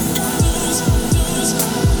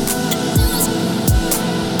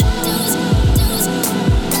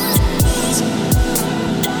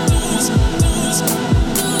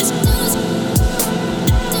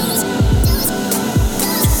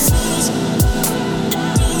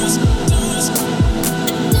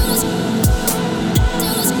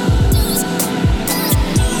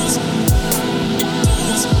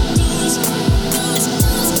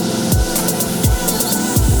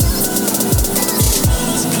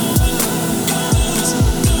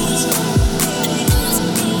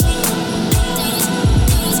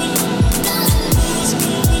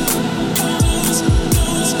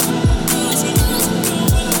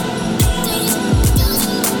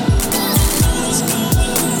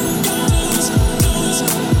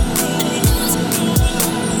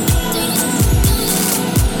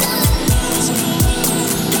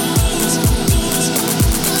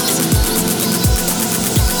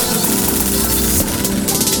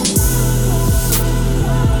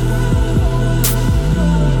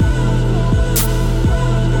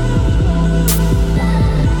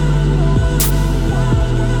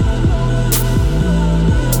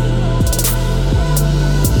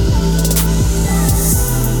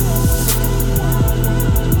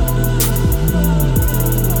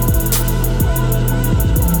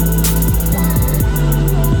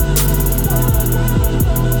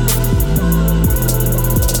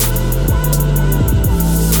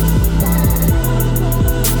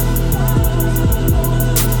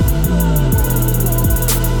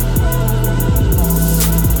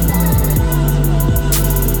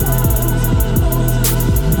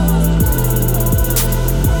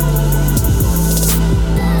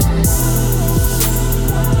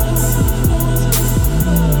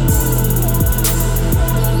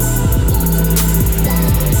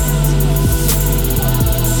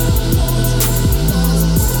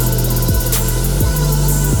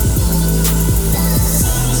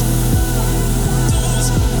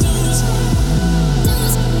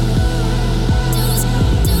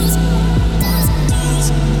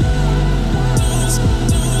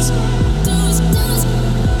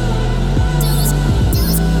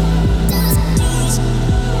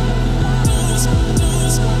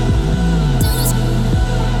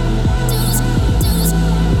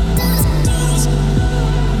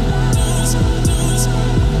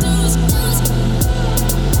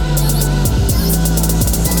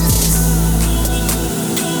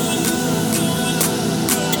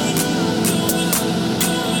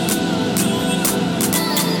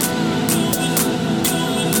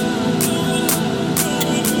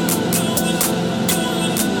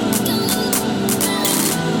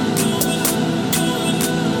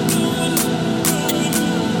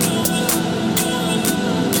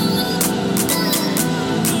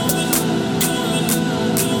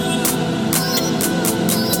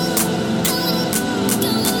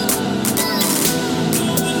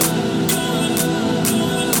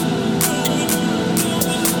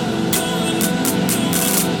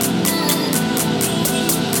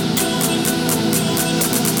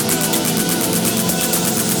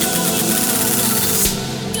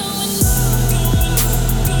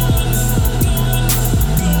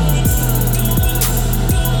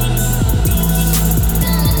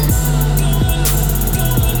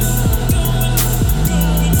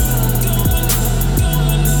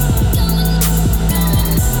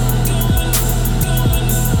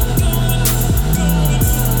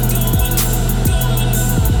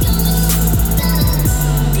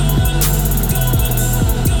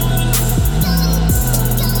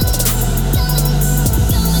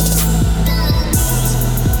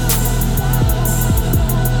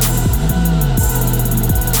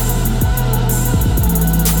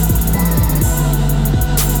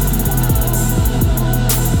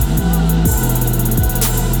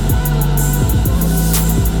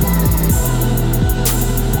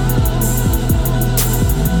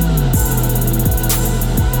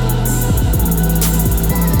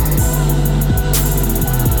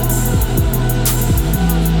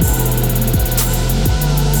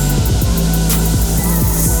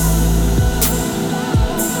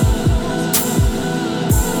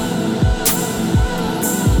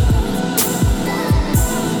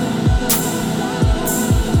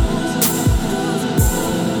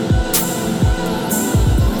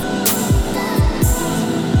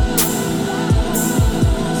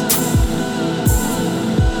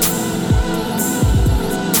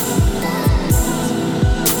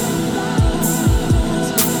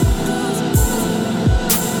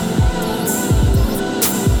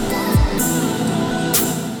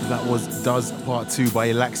 Does Part 2 by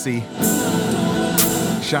Elaksi.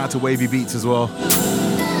 Shout out to Wayvee Beats as well.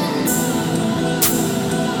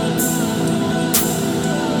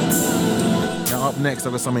 Now up next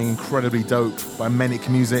I've got something incredibly dope by Menik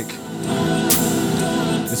Music.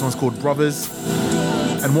 This one's called Brothers.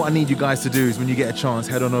 And what I need you guys to do is when you get a chance,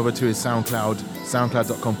 head on over to his SoundCloud,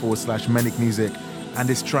 soundcloud.com/Menik Music. And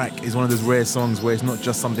this track is one of those rare songs where it's not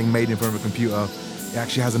just something made in front of a computer. It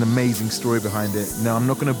actually has an amazing story behind it. Now, I'm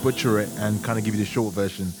not going to butcher it and kind of give you the short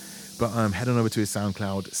version, but head on over to his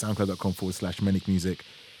SoundCloud, soundcloud.com/Menik Music.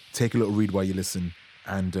 Take a little read while you listen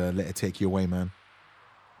and let it take you away, man.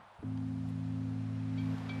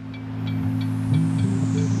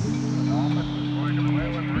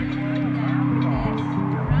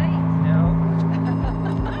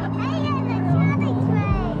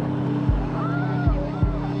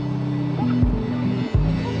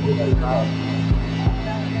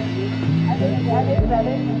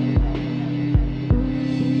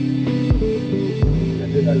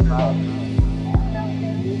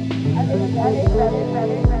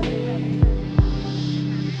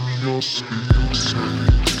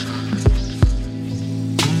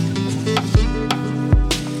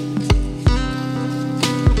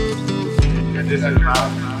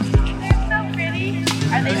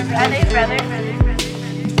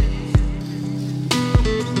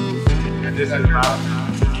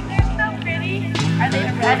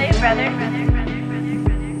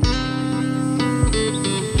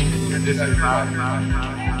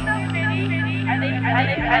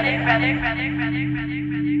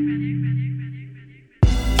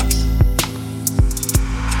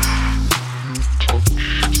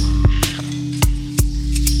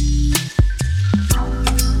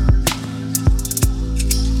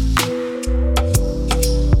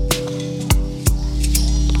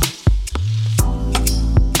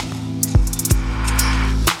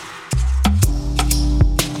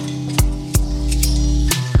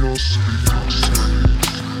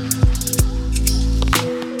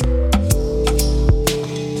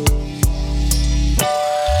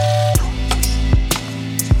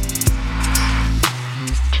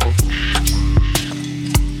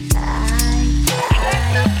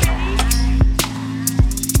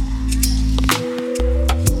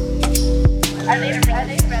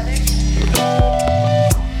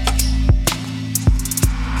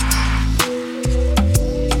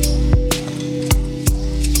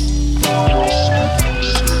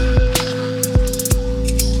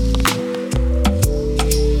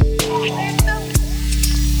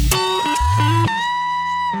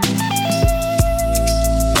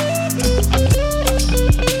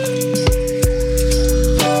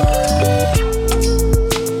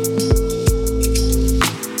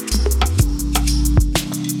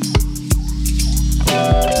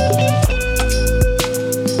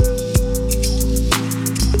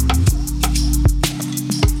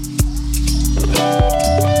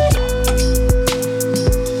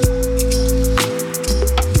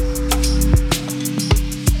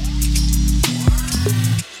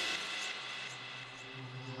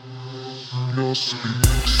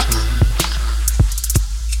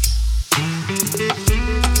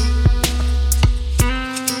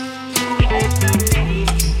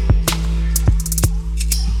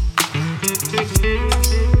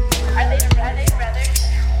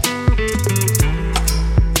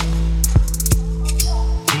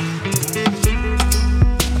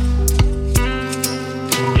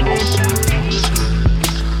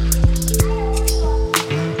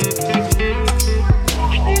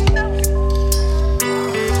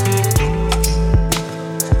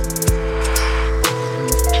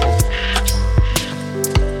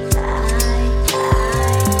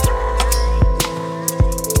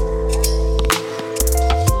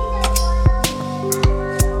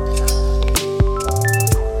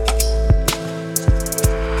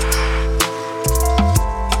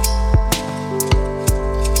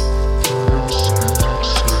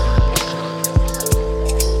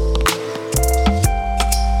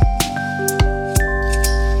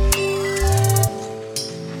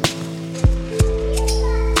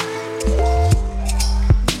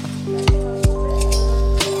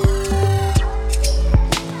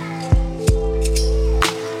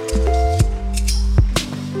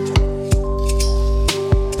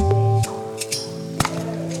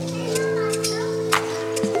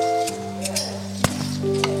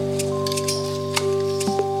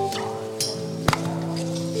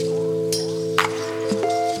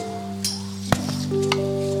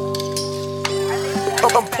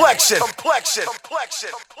 Complexion.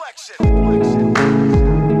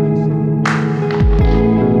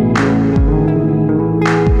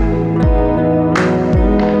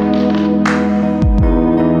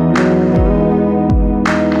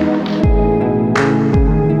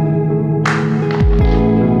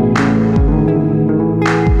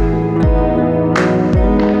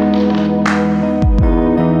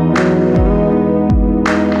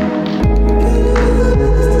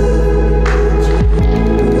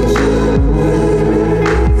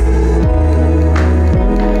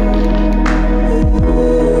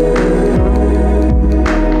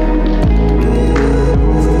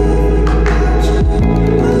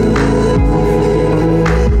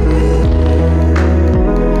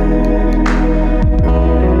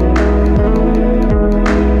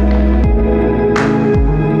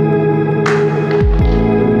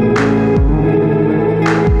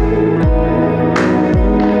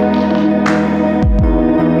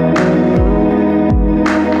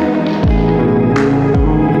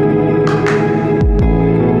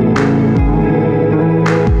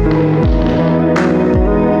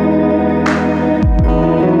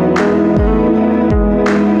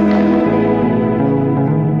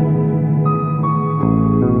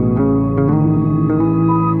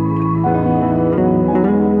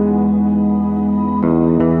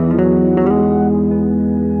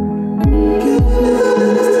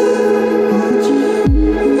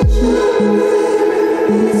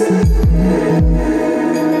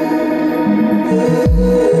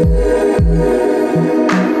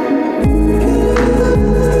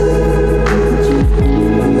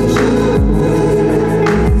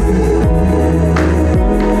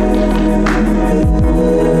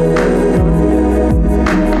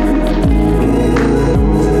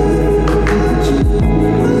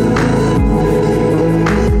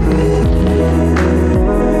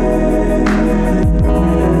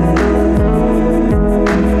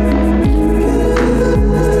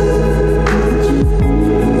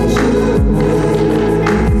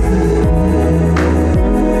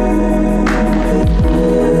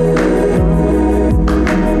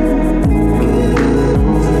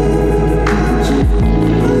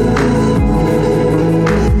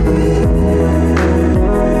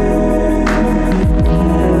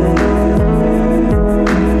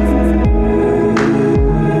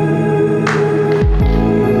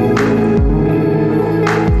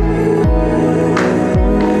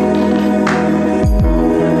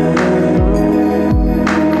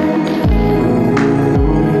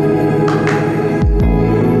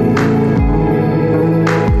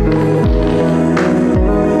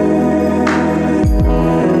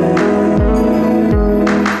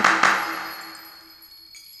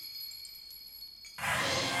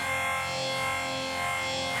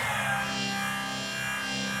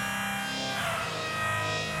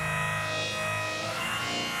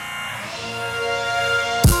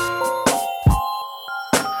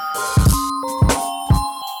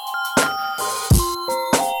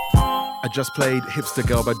 just played Hipster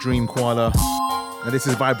Girl by Dream Koala. Now this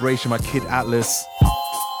is Vibration by Kid Atlaas.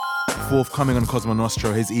 Forthcoming on Cosmo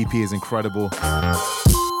Nostro. His EP is incredible. I've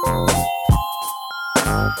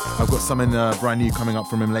got something brand new coming up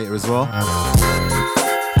from him later as well.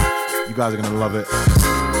 You guys are gonna love it.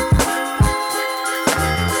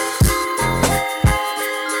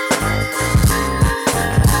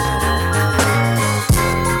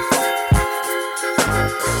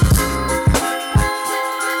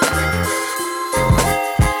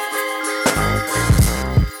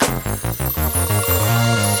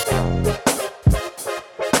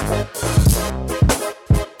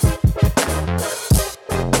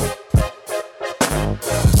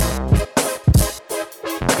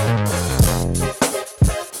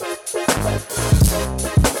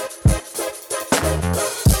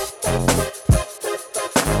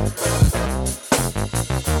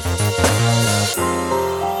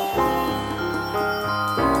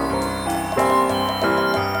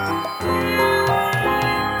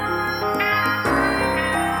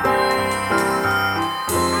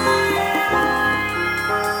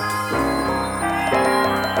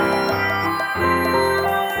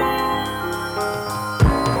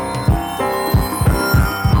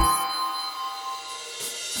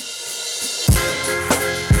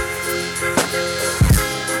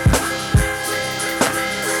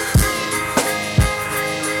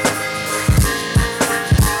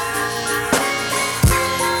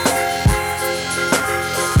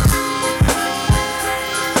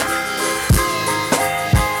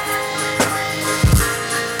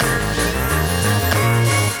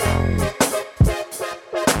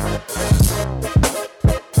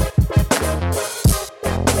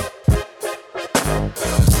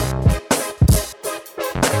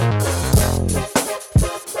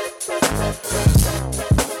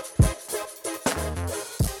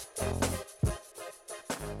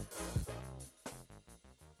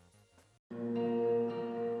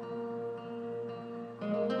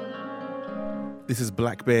 This is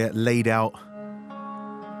Black Bear laid out.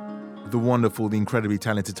 The wonderful, the incredibly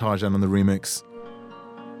talented Tajan on the remix.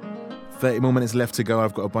 30 more minutes left to go.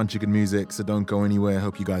 I've got a bunch of good music, so don't go anywhere.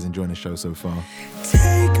 Hope you guys enjoying the show so far.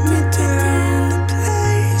 Take me down the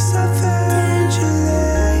place I found you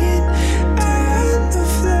laying on the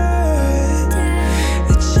floor.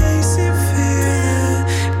 The chasing fear,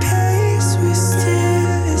 the pace we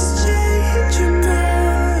steer is changing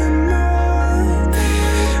more and more.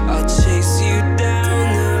 I'll chase you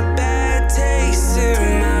down the bad taste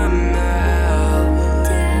in my mouth.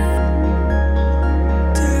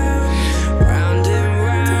 Round and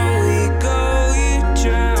round we go, you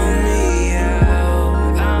drown me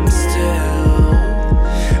out. I'm still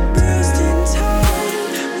bursting time.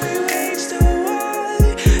 We waged a war,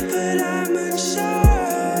 but I'm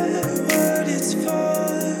unsure what it's for.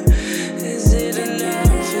 Is it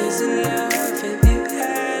enough? Is enough? Have you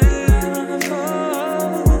had enough?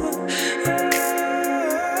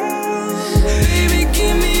 Baby,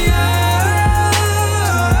 give me all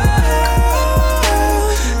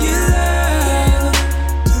your love.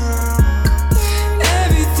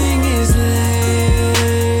 Everything is laid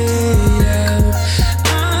out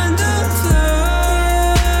on the floor.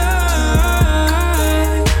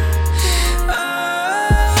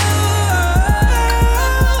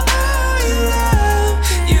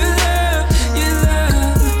 Your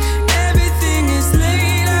love. Everything is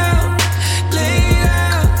laid out.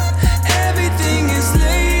 Everything is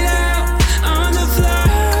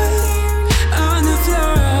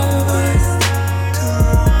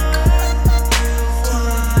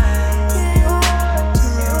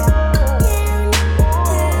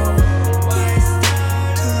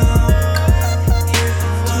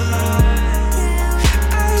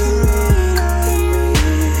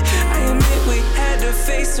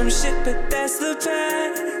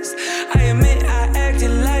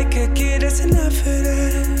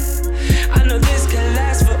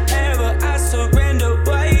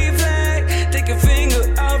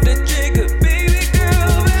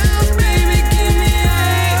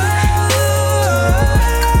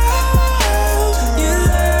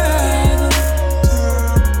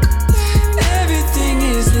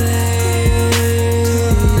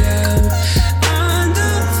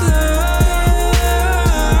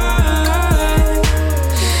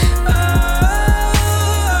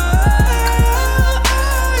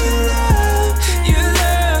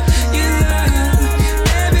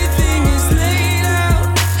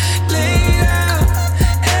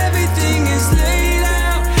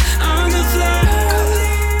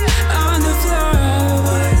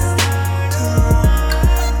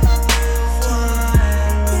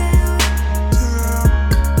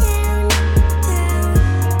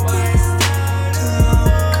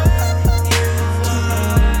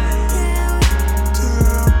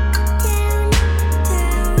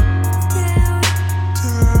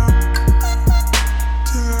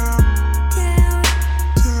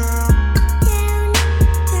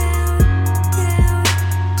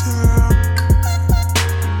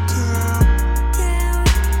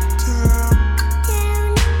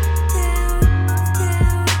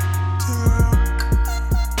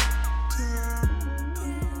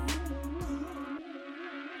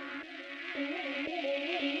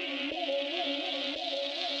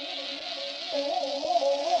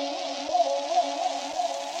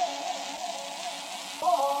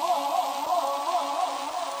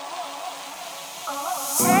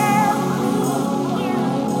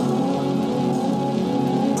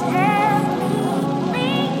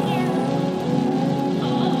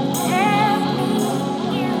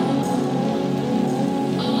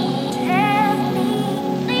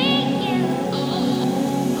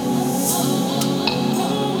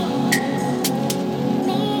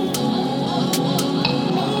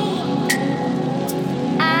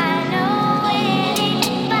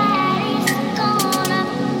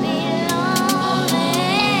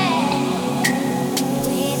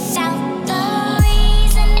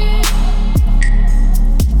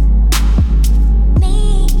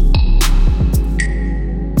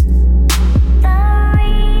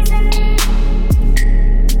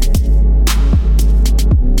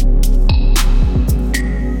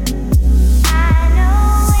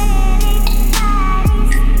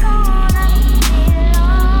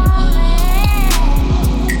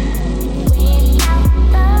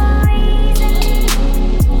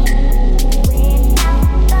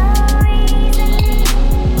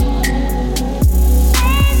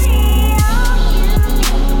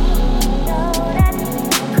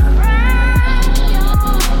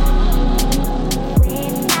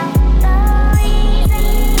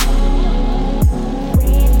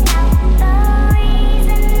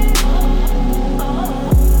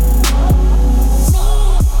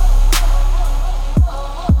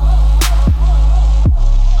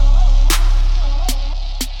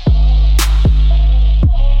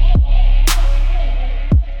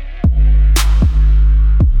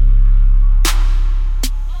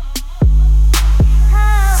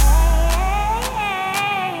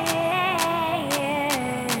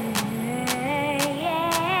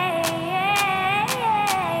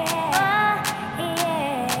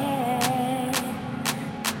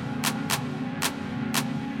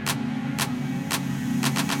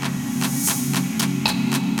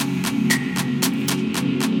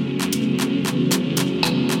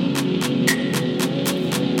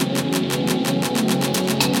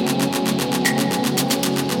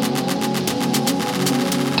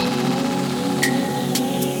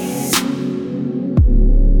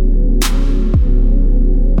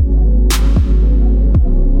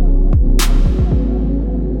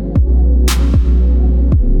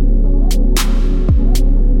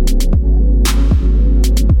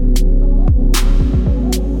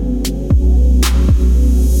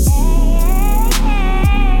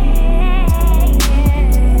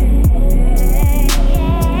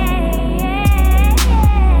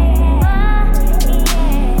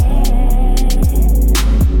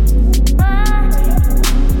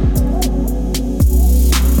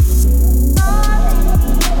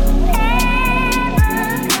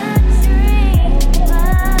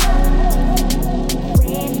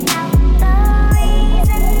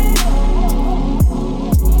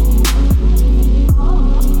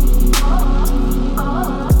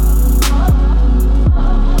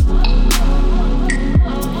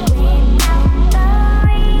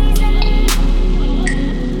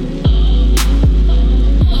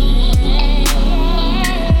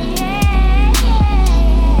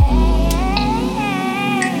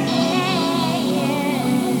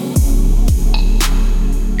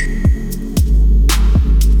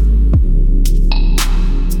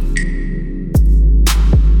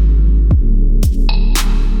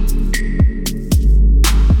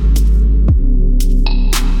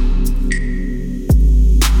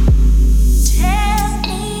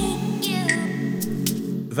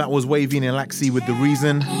That was Wayvee and Elaksi with The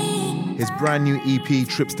Reason. His brand new EP,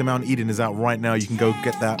 Trips to Mount Eden, is out right now. You can go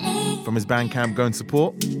get that from his Bandcamp. Go and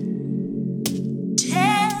support.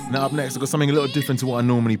 Now up next, I've got something a little different to what I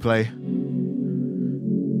normally play.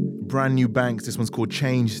 Brand new Banks. This one's called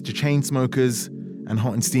Change to Chainsmokers and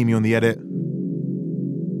Hot and Steamy on the edit.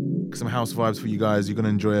 Some house vibes for you guys. You're going to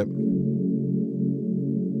enjoy it.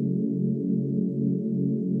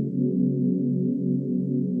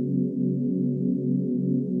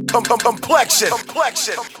 Complexion.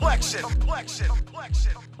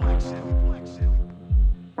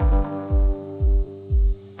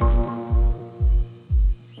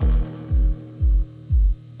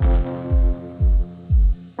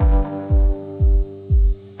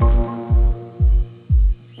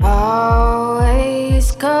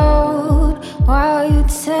 Always cold while you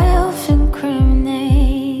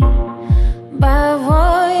self-incriminate by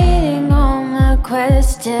avoiding all my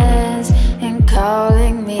questions and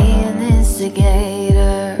calling me an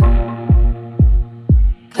instigator.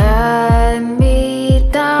 Cut me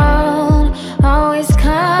down, always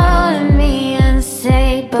calling me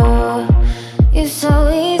unstable. You so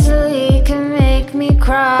easily can make me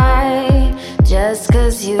cry just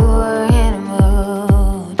 'cause you were in a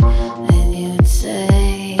mood. Then you'd say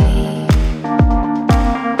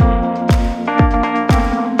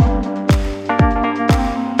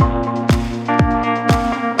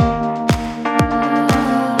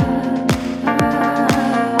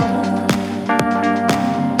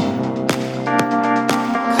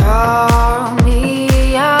call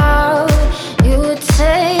me out. You would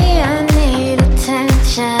say I need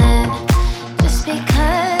attention just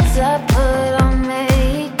because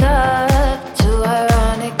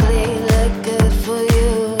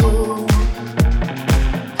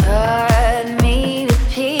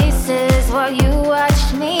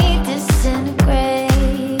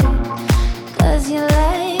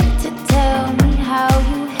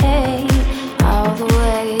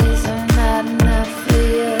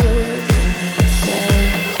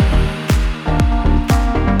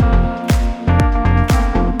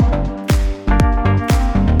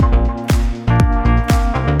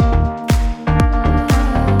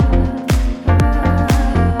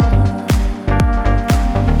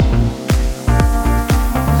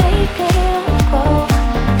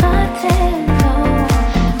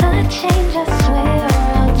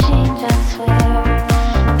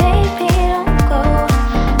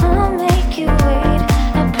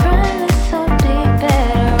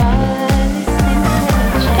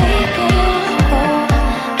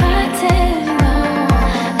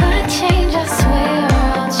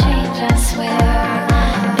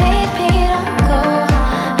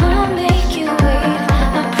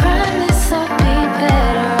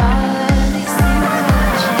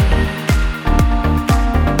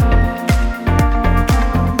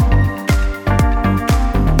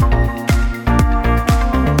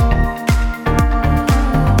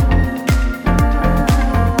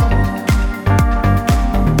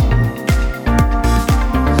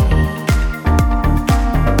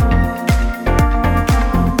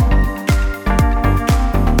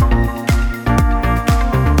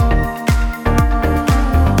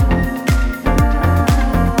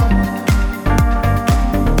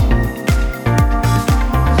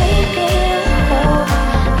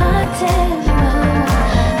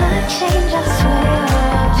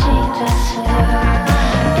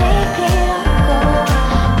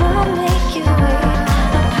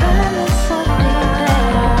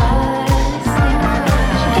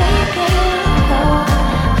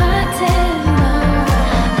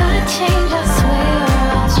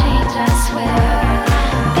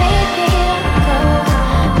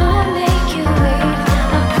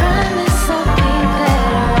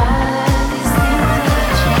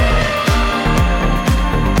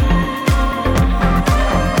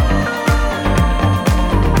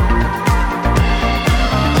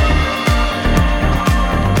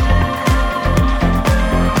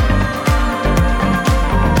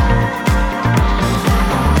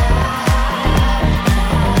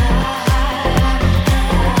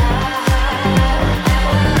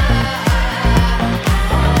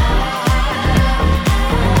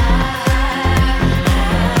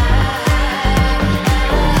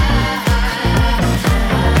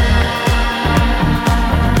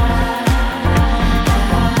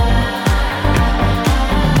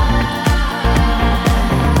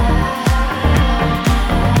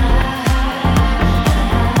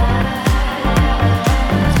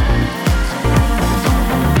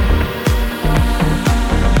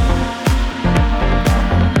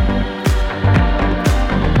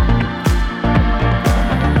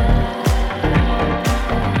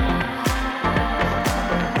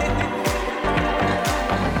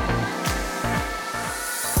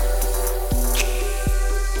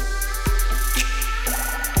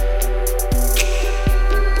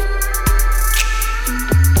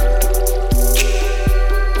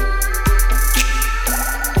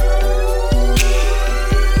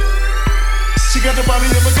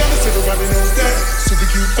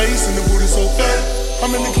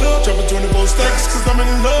I'm in the club, dropping 24 stacks, cause I'm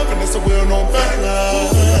in love, and that's a well-known fact.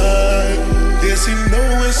 Yeah, she know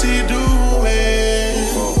what she doing.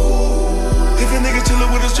 If a nigga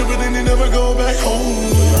chillin' with a stripper, then he never go back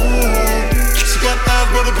home. She got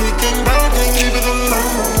eyes, but a pink and brown, can't leave it alone.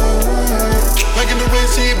 Like in the way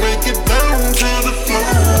she break it down to the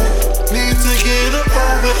floor. Need to get up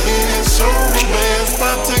over here, show me where it's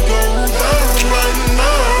about to go down right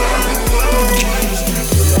now.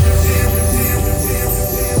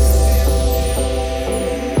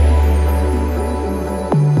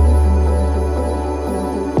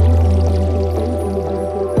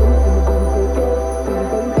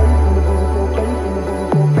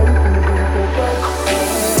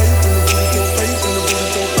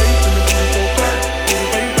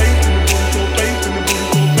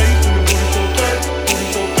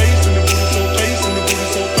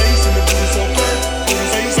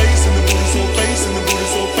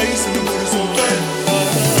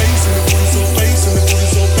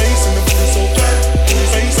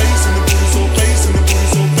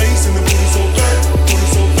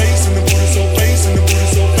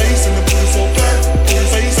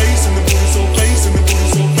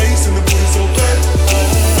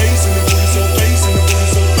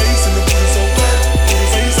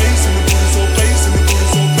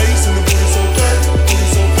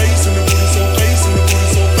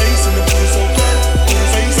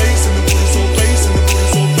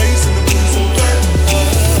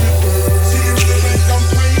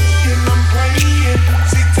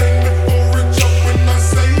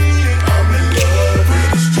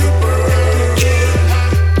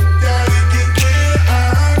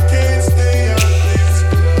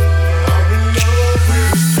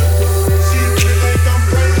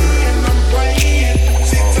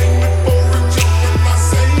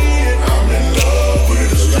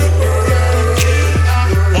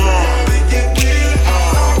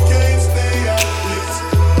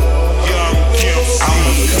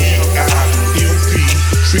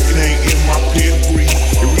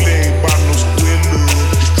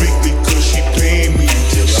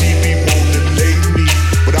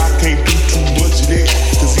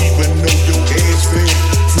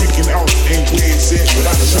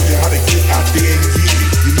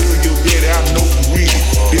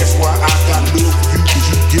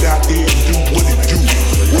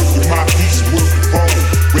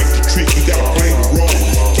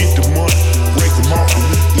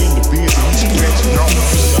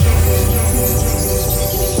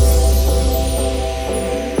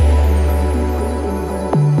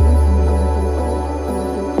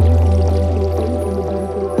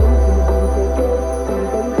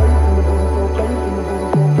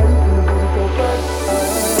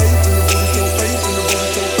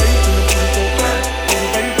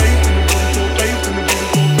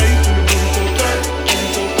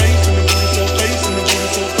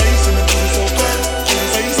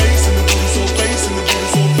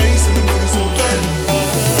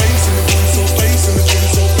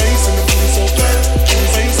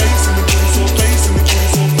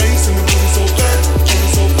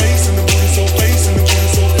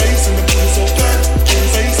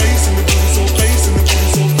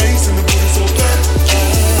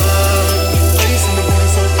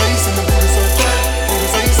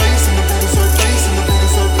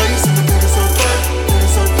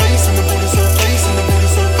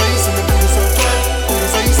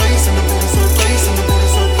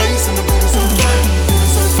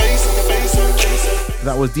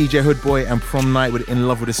 Was DJ Hoodboy and Prom Night with In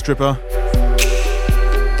Love with a Stripper.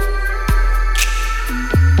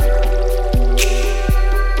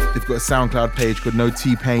 They've got a SoundCloud page called No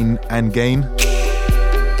T-Pain and Gain.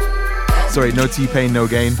 Sorry, No T-Pain, No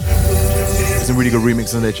Gain. There's some really good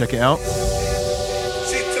remixes on there, check it out.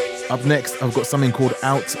 Up next, I've got something called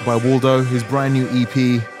Out by Waldo, his brand new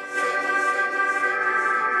EP.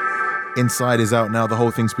 Inside is out now, the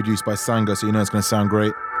whole thing's produced by Sango, so you know it's going to sound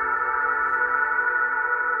great.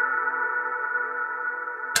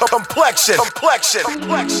 Complexion.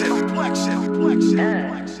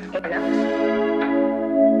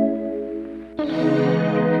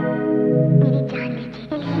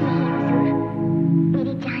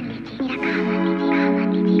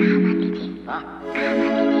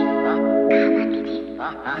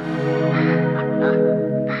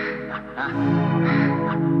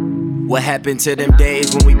 What happened to them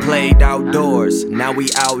days when we played outdoors? Now we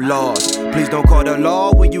outlaws. Please don't call the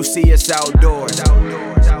law when you see us outdoors.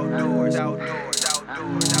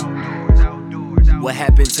 What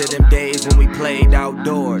happened to them days when we played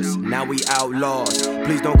outdoors? Now we outlaws.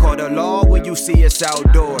 Please don't call the law when you see us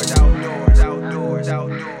outdoors.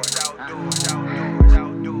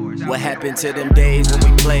 What happened to them days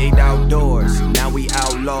when we played outdoors? Now we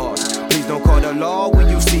outlaws. Please don't call the law when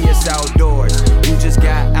you see us outdoors. You just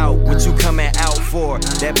got out, what you coming out for?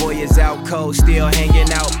 That boy is out cold, still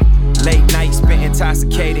hanging out. Late night, spent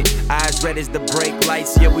intoxicated. Eyes red as the brake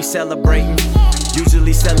lights, yeah, we celebrating.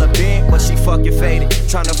 Usually celibate, but she fucking faded.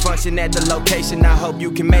 Tryna function at the location, I hope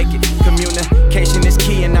you can make it. Communication is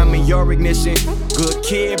key and I'm in your ignition. Good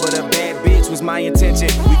kid, but a bad bitch was my intention.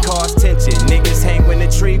 We cause tension, niggas hang when the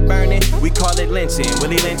tree burning. We call it lynching,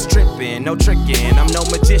 Willie Lynch tripping. No tricking, I'm no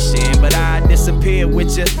magician, but I disappear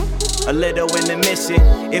with you. A little in the mission.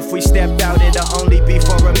 If we stepped out, it'll only be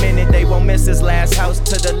for a minute. They won't miss us. Last house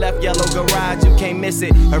to the left, yellow garage, you can't miss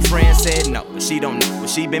it. Her friend said no, but she don't know what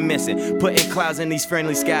she been missing. Putting clouds in these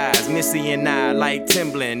friendly skies. Missy and I like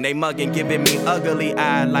Timbaland. They mugging, giving me ugly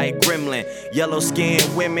eye like Gremlin. Yellow skinned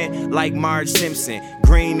women like Marge Simpson.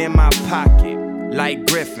 Green in my pocket like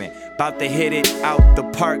Griffin. About to hit it out the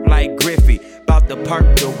park like Griffey. About to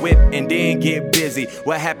park the whip and then get busy.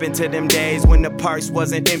 What happened to them days when the parks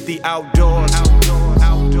wasn't empty outdoors? Outdoors, outdoors,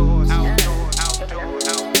 outdoors, outdoors, outdoors,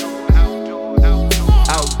 outdoors,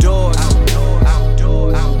 outdoors,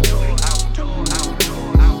 outdoors,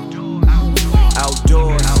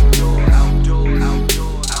 outdoors.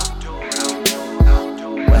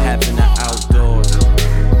 What happened to outdoors?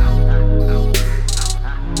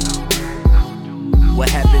 What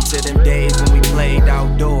happened to them days when we played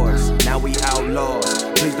outdoors? Now we outlaws.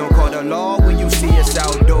 Please don't call the law when you see us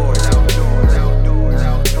outdoors.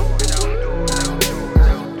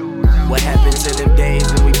 What happened to them days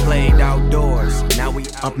when we played outdoors? Now we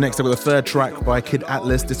Up next, I've got the third track by Kid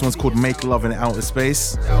Atlas. This one's called Make Love in Outer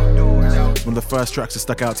Space. One of the first tracks that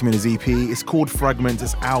stuck out to me in his EP. It's called Fragment.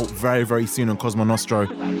 It's out very, very soon on Cosmo Nostro.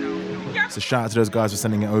 So shout out to those guys for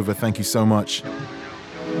sending it over. Thank you so much.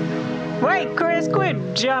 Wait, Chris, quit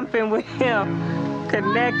jumping with him.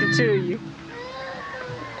 Connected to you.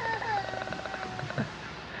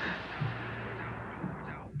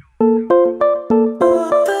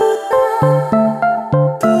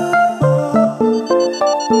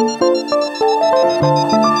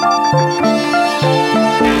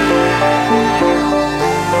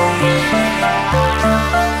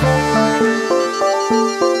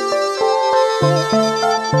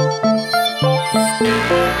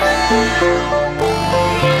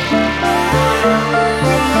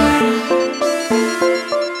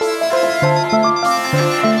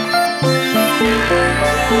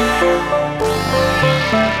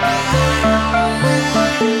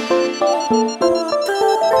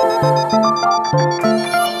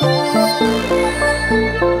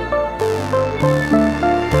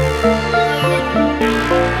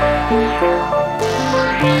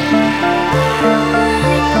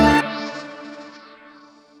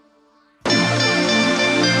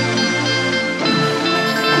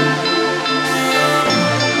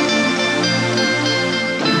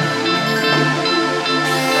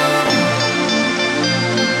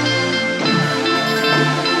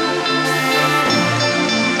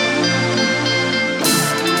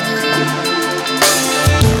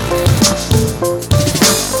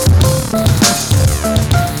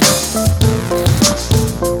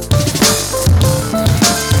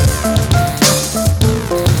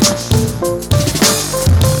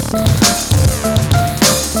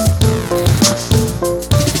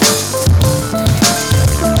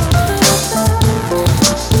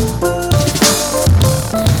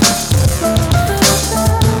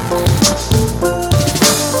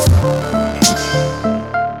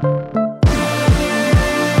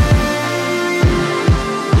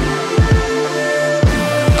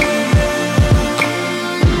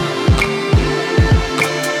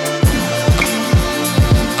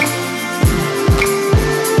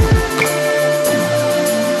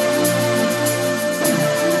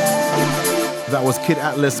 Kid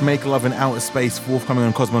Atlas, Make Love in Outer Space, forthcoming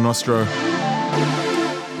on Cosmo Nostro.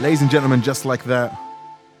 Ladies and gentlemen, just like that,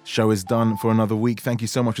 show is done for another week. Thank you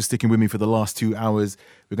so much for sticking with me for the last 2 hours.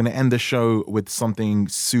 We're going to end the show with something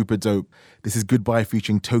super dope. This is Goodbye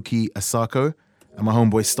featuring Toki Asako and my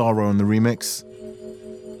homeboy Starro on the remix.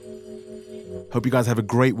 Hope you guys have a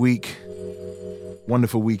great week.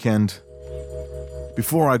 Wonderful weekend.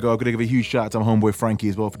 Before I go, I'm going to give a huge shout out to my homeboy Frankie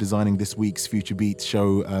as well for designing this week's Future Beats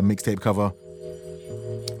show mixtape cover.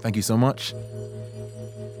 Thank you so much.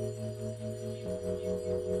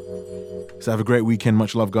 So have a great weekend.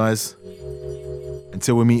 Much love, guys.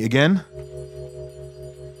 Until we meet again.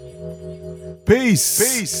 Peace.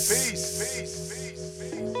 Peace. Peace.